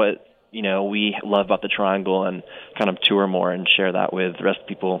bring what we love about the Triangle and kind of tour more and share that with the rest of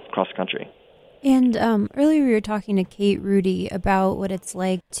the people across the country. And earlier we were talking to Kate Rudy about what it's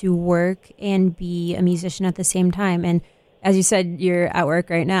like to work and be a musician at the same time. And as you said, you're at work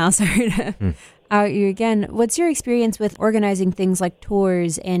right now. Sorry to out you again. What's your experience with organizing things like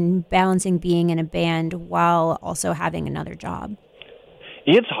tours and balancing being in a band while also having another job?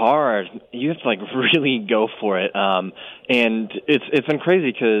 It's hard. You have to like really go for it. And it's been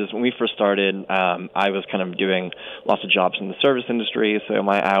crazy because when we first started, I was kind of doing lots of jobs in the service industry, so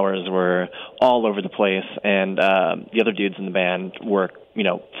my hours were all over the place. And the other dudes in the band work,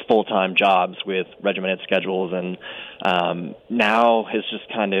 full-time jobs with regimented schedules. And now it's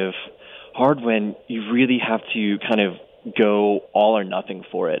just kind of hard when you really have to kind of go all or nothing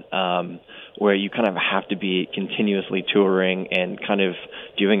for it, where you kind of have to be continuously touring and kind of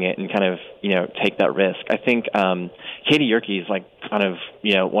doing it and kind of, take that risk. I think Katie Yerke is like kind of,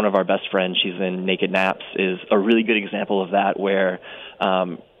 one of our best friends. She's in Naked Naps, is a really good example of that, where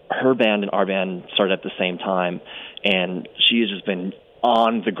her band and our band started at the same time, and she has just been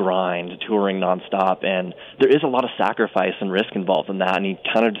on the grind, touring nonstop, and there is a lot of sacrifice and risk involved in that, and you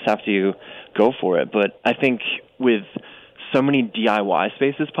kind of just have to go for it. But I think with so many DIY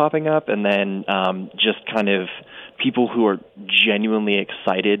spaces popping up, and then just kind of people who are genuinely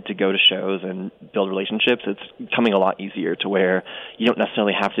excited to go to shows and build relationships, it's becoming a lot easier to where you don't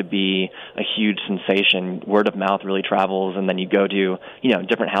necessarily have to be a huge sensation. Word of mouth really travels, and then you go to,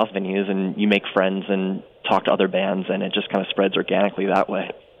 different house venues and you make friends and talk to other bands, and it just kind of spreads organically that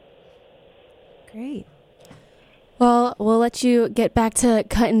way. Great. Well, we'll let you get back to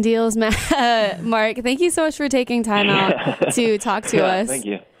cutting deals, Mark. Thank you so much for taking time out to talk to us. Thank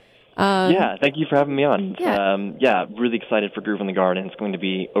you. Thank you for having me on. Really excited for Groove in the Garden. It's going to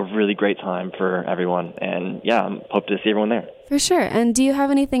be a really great time for everyone, and I hope to see everyone there. For sure. And do you have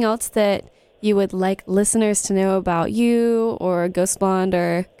anything else that you would like listeners to know about you or Ghost Blonde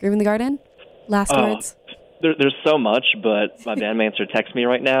or Groove in the Garden? Last words? There's so much, but my bandmates are texting me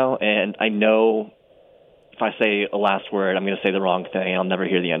right now, and I know if I say a last word, I'm going to say the wrong thing. I'll never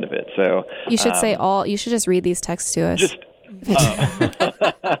hear the end of it. So you should you should just read these texts to us. That's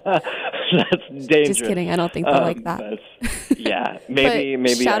dangerous. Just kidding. I don't think they'll like that.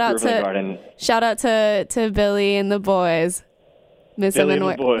 Maybe shout out to Garden. Shout out to Billy and the boys. Miss Billy Them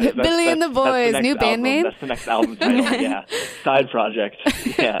and the Boys. Billy and the Boys, new band album. name. That's the next album title. Yeah, side project.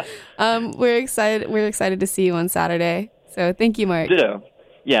 Yeah. We're excited. We're excited to see you on Saturday. So thank you, Mark. Ditto.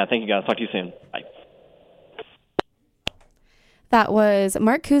 Yeah, thank you guys. Talk to you soon. Bye. That was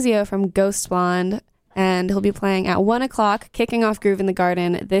Mark Cusio from Ghost Blonde, and he'll be playing at 1:00, kicking off Groove in the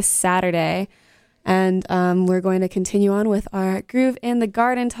Garden this Saturday. And we're going to continue on with our Groove in the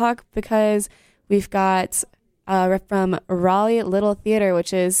Garden talk because we've got from Raleigh Little Theater,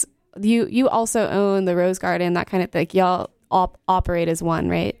 which is, you also own the Rose Garden, that kind of thing. Y'all operate as one,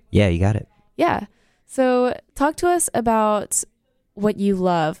 right? Yeah, you got it. Yeah. So talk to us about what you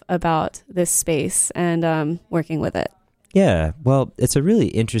love about this space and working with it. Yeah, well, it's a really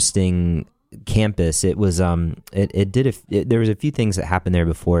interesting campus. It was there was a few things that happened there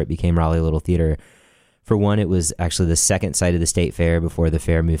before it became Raleigh Little Theater. For one, it was actually the second site of the State Fair before the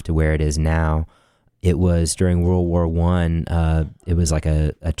fair moved to where it is now. It was during World War I. It was like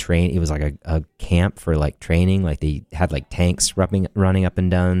a camp for like training. Like they had like tanks running up and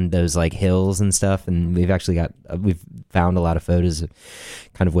down those like hills and stuff. And we've found a lot of photos of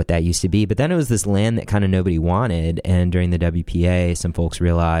kind of what that used to be. But then it was this land that kind of nobody wanted. And during the WPA, some folks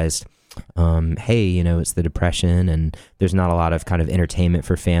realized, hey, it's the Depression and there's not a lot of kind of entertainment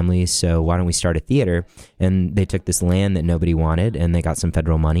for families. So why don't we start a theater? And they took this land that nobody wanted and they got some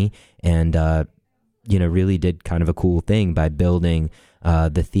federal money and, really did kind of a cool thing by building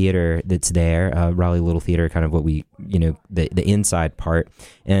the theater that's there, Raleigh Little Theater, kind of what we, the inside part.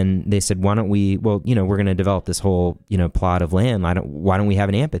 And they said, why don't we, we're going to develop this whole, plot of land. Why don't we have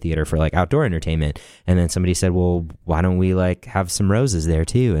an amphitheater for like outdoor entertainment? And then somebody said, well, why don't we like have some roses there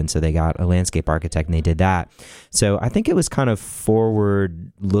too? And so they got a landscape architect and they did that. So I think it was kind of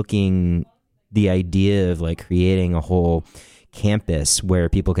forward looking, the idea of like creating a whole campus where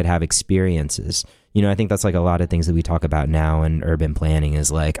people could have experiences. I think that's like a lot of things that we talk about now in urban planning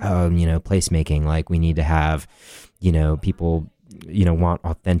is like, placemaking. Like we need to have, people, want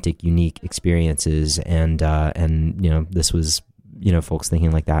authentic, unique experiences. And this was, folks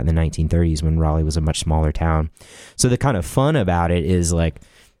thinking like that in the 1930s when Raleigh was a much smaller town. So the kind of fun about it is like,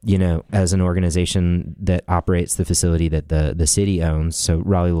 as an organization that operates the facility that the city owns. So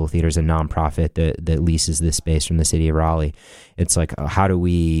Raleigh Little Theater is a nonprofit that leases this space from the city of Raleigh. It's like, how do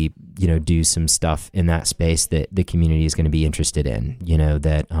we, do some stuff in that space that the community is going to be interested in,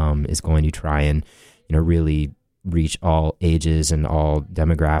 that is going to try and, really reach all ages and all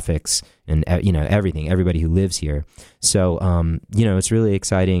demographics and, everything, everybody who lives here. So, it's really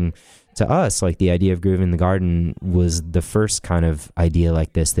exciting to us. Like the idea of Groove in the Garden was the first kind of idea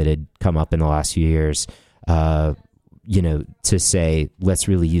like this that had come up in the last few years, to say, let's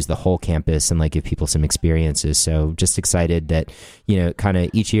really use the whole campus and like give people some experiences. So just excited that, kind of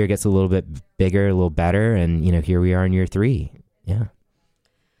each year gets a little bit bigger, a little better. And, here we are in year 3. Yeah.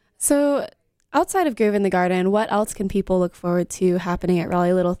 So outside of Groove in the Garden, what else can people look forward to happening at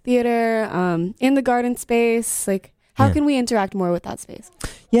Raleigh Little Theater, in the garden space? Like, how can we interact more with that space?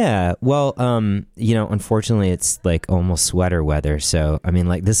 Yeah, well, unfortunately, it's like almost sweater weather. So, I mean,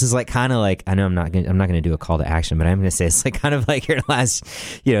 like this is like kind of like, I know I'm not gonna do a call to action, but I'm gonna say it's like kind of like your last,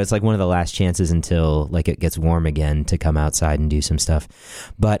 it's like one of the last chances until like it gets warm again to come outside and do some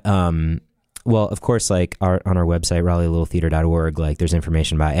stuff. But well, of course, like on our website, RaleighLittleTheater.org, like there's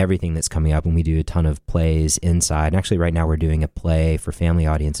information about everything that's coming up, and we do a ton of plays inside. And actually, right now we're doing a play for family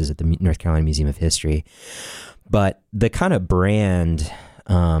audiences at the North Carolina Museum of History. But the kind of brand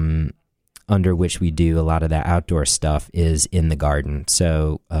under which we do a lot of that outdoor stuff is In the Garden.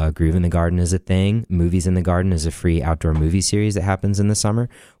 So Groove in the Garden is a thing. Movies in the Garden is a free outdoor movie series that happens in the summer.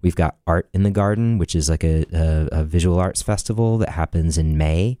 We've got Art in the Garden, which is like a visual arts festival that happens in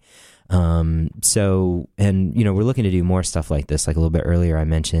May. So, and, we're looking to do more stuff like this. Like a little bit earlier, I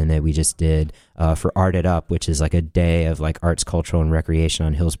mentioned that we just did, for Art It Up, which is like a day of like arts, cultural, and recreation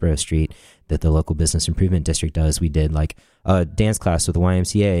on Hillsborough Street that the local business improvement district does. We did like a dance class with the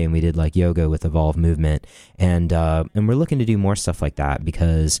YMCA, and we did like yoga with Evolve Movement. And we're looking to do more stuff like that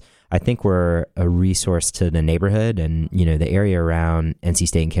because I think we're a resource to the neighborhood, and, the area around NC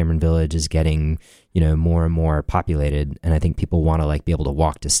State and Cameron Village is getting, more and more populated. And I think people want to like be able to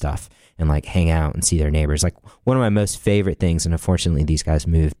walk to stuff and like hang out and see their neighbors. Like one of my most favorite things, and unfortunately these guys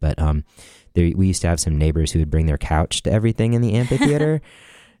moved, but we used to have some neighbors who would bring their couch to everything in the amphitheater.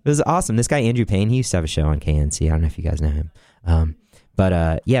 It was awesome. This guy, Andrew Payne, he used to have a show on KNC. I don't know if you guys know him.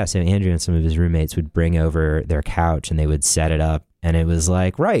 So Andrew and some of his roommates would bring over their couch and they would set it up. And it was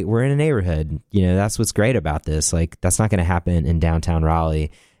like, right, we're in a neighborhood. That's what's great about this. Like, that's not going to happen in downtown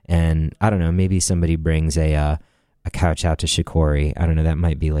Raleigh. And I don't know, maybe somebody brings a a couch out to Shikori. I don't know, that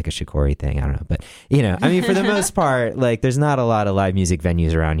might be like a Shikori thing. I don't know. But, I mean, for the most part, like there's not a lot of live music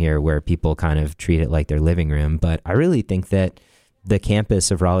venues around here where people kind of treat it like their living room. But I really think that the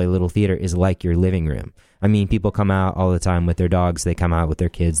campus of Raleigh Little Theater is like your living room. I mean, people come out all the time with their dogs. They come out with their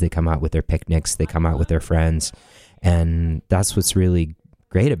kids. They come out with their picnics. They come out with their friends. And that's what's really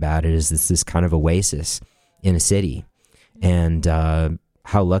great about it, is it's this kind of oasis in a city. And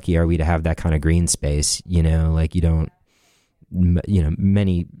how lucky are we to have that kind of green space? Like you don't,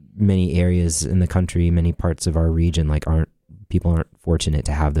 many areas in the country, many parts of our region, like people aren't fortunate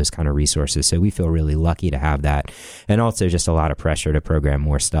to have those kind of resources. So we feel really lucky to have that. And also just a lot of pressure to program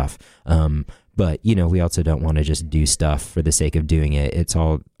more stuff. But, we also don't want to just do stuff for the sake of doing it. It's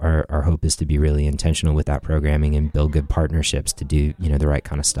all, our hope is to be really intentional with that programming and build good partnerships to do, the right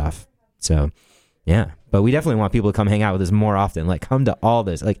kind of stuff. So, yeah. But we definitely want people to come hang out with us more often. Like, come to all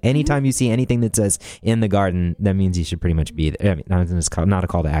this. Like, anytime you see anything that says in the garden, that means you should pretty much be there. I mean, not a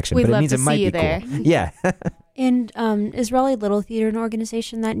call to action, but it means it might be cool. Yeah. And is Raleigh Little Theater an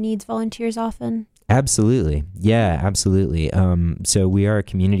organization that needs volunteers often? Absolutely. Yeah, absolutely. So we are a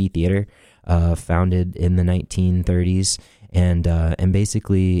community theater founded in the 1930s. And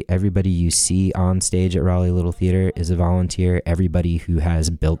basically everybody you see on stage at Raleigh Little Theater is a volunteer. Everybody who has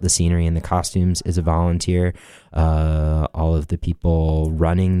built the scenery and the costumes is a volunteer. All of the people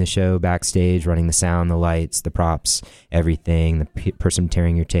running the show backstage, running the sound, the lights, the props, everything, the person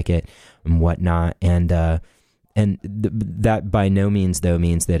tearing your ticket and whatnot. And that by no means, though,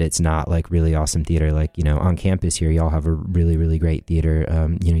 means that it's not like really awesome theater. Like, on campus here, y'all have a really, really great theater.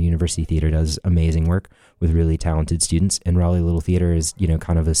 University Theater does amazing work with really talented students. And Raleigh Little Theater is,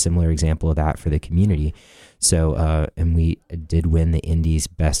 kind of a similar example of that for the community. So, and we did win the Indies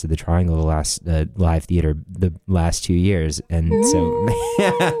Best of the Triangle, the last live theater, the last 2 years. And so,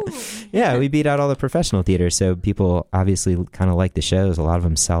 yeah, we beat out all the professional theaters. So people obviously kind of like the shows. A lot of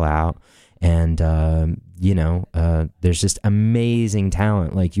them sell out. And, there's just amazing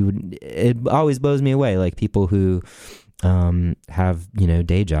talent. Like it always blows me away. Like people who have,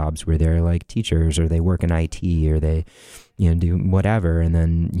 day jobs where they're like teachers or they work in IT or they, do whatever. And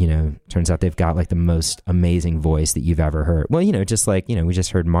then, turns out they've got like the most amazing voice that you've ever heard. Well, just like, we just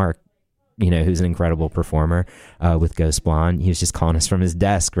heard Mark, who's an incredible performer with Ghost Blonde. He was just calling us from his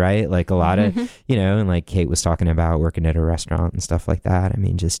desk, right? Like a lot of, and like Kate was talking about working at a restaurant and stuff like that. I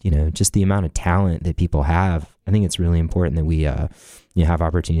mean, just the amount of talent that people have. I think it's really important that we, have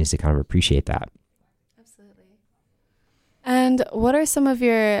opportunities to kind of appreciate that. Absolutely. And what are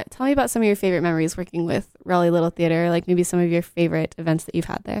tell me about some of your favorite memories working with Raleigh Little Theater, like maybe some of your favorite events that you've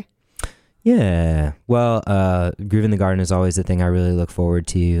had there. Yeah, well, Groove in the Garden is always the thing I really look forward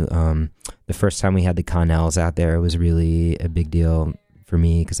to. The first time we had the Connells out there was really a big deal for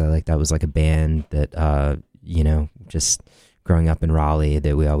me because that was like a band that, just growing up in Raleigh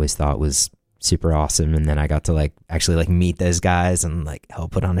that we always thought was super awesome. And then I got to actually meet those guys and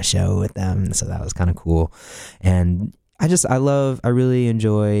help put on a show with them. So that was kind of cool. And I really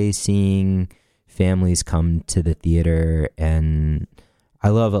enjoy seeing families come to the theater, and I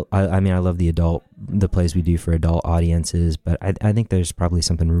love the plays we do for adult audiences, but I think there's probably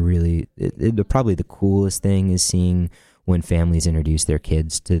something really, probably the coolest thing is seeing when families introduce their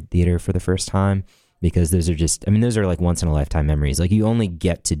kids to theater for the first time, because those are like once in a lifetime memories. Like you only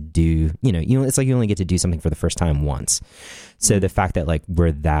get to do, it's like you only get to do something for the first time once. So the fact that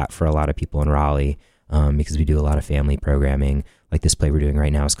we're that for a lot of people in Raleigh, because we do a lot of family programming. Like this play we're doing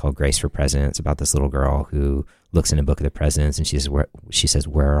right now is called Grace for President. It's about this little girl who looks in a book of the presidents and she says, where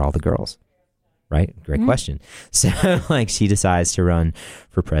are all the girls? Right? Great question. So she decides to run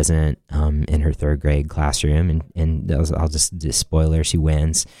for president in her third grade classroom. And I'll just spoiler, she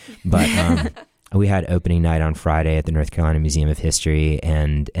wins. But we had opening night on Friday at the North Carolina Museum of History.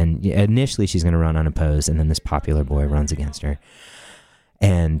 And initially she's going to run unopposed. And then this popular boy runs against her.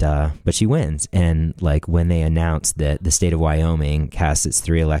 And, but she wins. And when they announced that the state of Wyoming casts its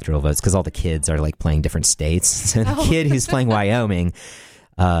 3 electoral votes, because all the kids are playing different states. So the kid who's playing Wyoming,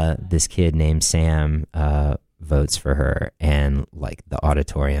 this kid named Sam, votes for her, and the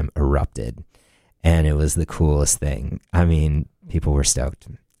auditorium erupted, and it was the coolest thing. I mean, people were stoked.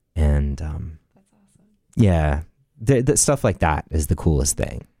 And, that's awesome. Yeah, the stuff like that is the coolest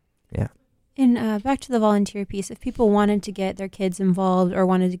thing. Yeah. And back to the volunteer piece, if people wanted to get their kids involved or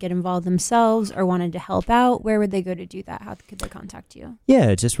wanted to get involved themselves or wanted to help out, where would they go to do that? How could they contact you?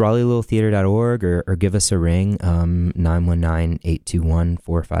 Yeah, just RaleighLittleTheater.org or give us a ring,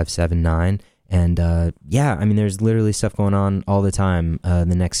 919-821-4579. And yeah, I mean, there's literally stuff going on all the time. The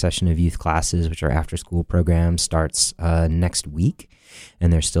next session of youth classes, which are after school programs, starts next week.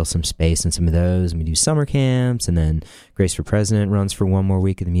 And there's still some space in some of those. And we do summer camps, and then Grace for President runs for one more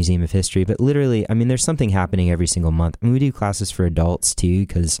week at the Museum of History. But literally, I mean, there's something happening every single month. I mean, we do classes for adults too,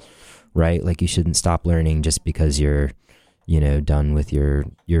 because, right, like you shouldn't stop learning just because you're, you know, done with your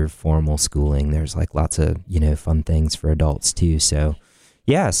formal schooling. There's like lots of, you know, fun things for adults too. So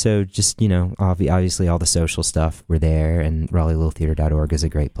yeah, so just, you know, obviously all the social stuff, we're there, and RaleighLittleTheater.org is a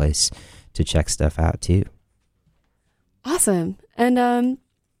great place to check stuff out too. Awesome. And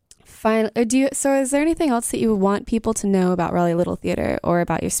so is there anything else that you want people to know about Raleigh Little Theater, or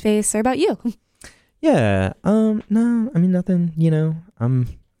about your space, or about you? Yeah. No, I mean, nothing, you know.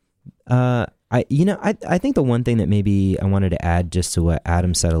 I think the one thing that maybe I wanted to add just to what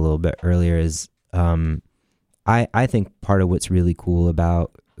Adam said a little bit earlier is I think part of what's really cool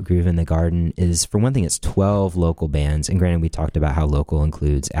about Groove in the Garden is, for one thing, it's 12 local bands. And granted, we talked about how local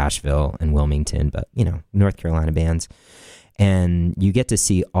includes Asheville and Wilmington, but, you know, North Carolina bands. And you get to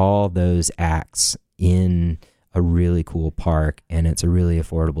see all those acts in a really cool park, and it's a really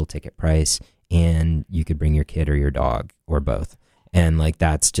affordable ticket price. And you could bring your kid or your dog or both. And like,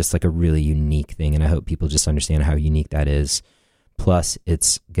 that's just like a really unique thing. And I hope people just understand how unique that is. Plus,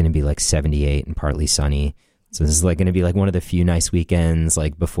 it's going to be like 78 and partly sunny. So this is like going to be like one of the few nice weekends,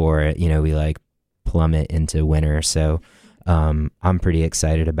 like before, you know, we like plummet into winter. So I'm pretty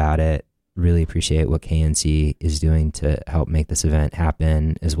excited about it. Really appreciate what KNC is doing to help make this event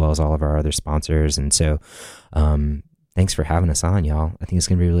happen, as well as all of our other sponsors. And so thanks for having us on, y'all. I think it's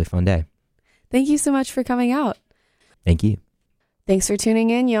going to be a really fun day. Thank you so much for coming out. Thank you. Thanks for tuning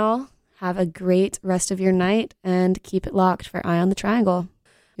in, y'all. Have a great rest of your night, and keep it locked for Eye on the Triangle.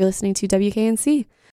 You're listening to WKNC.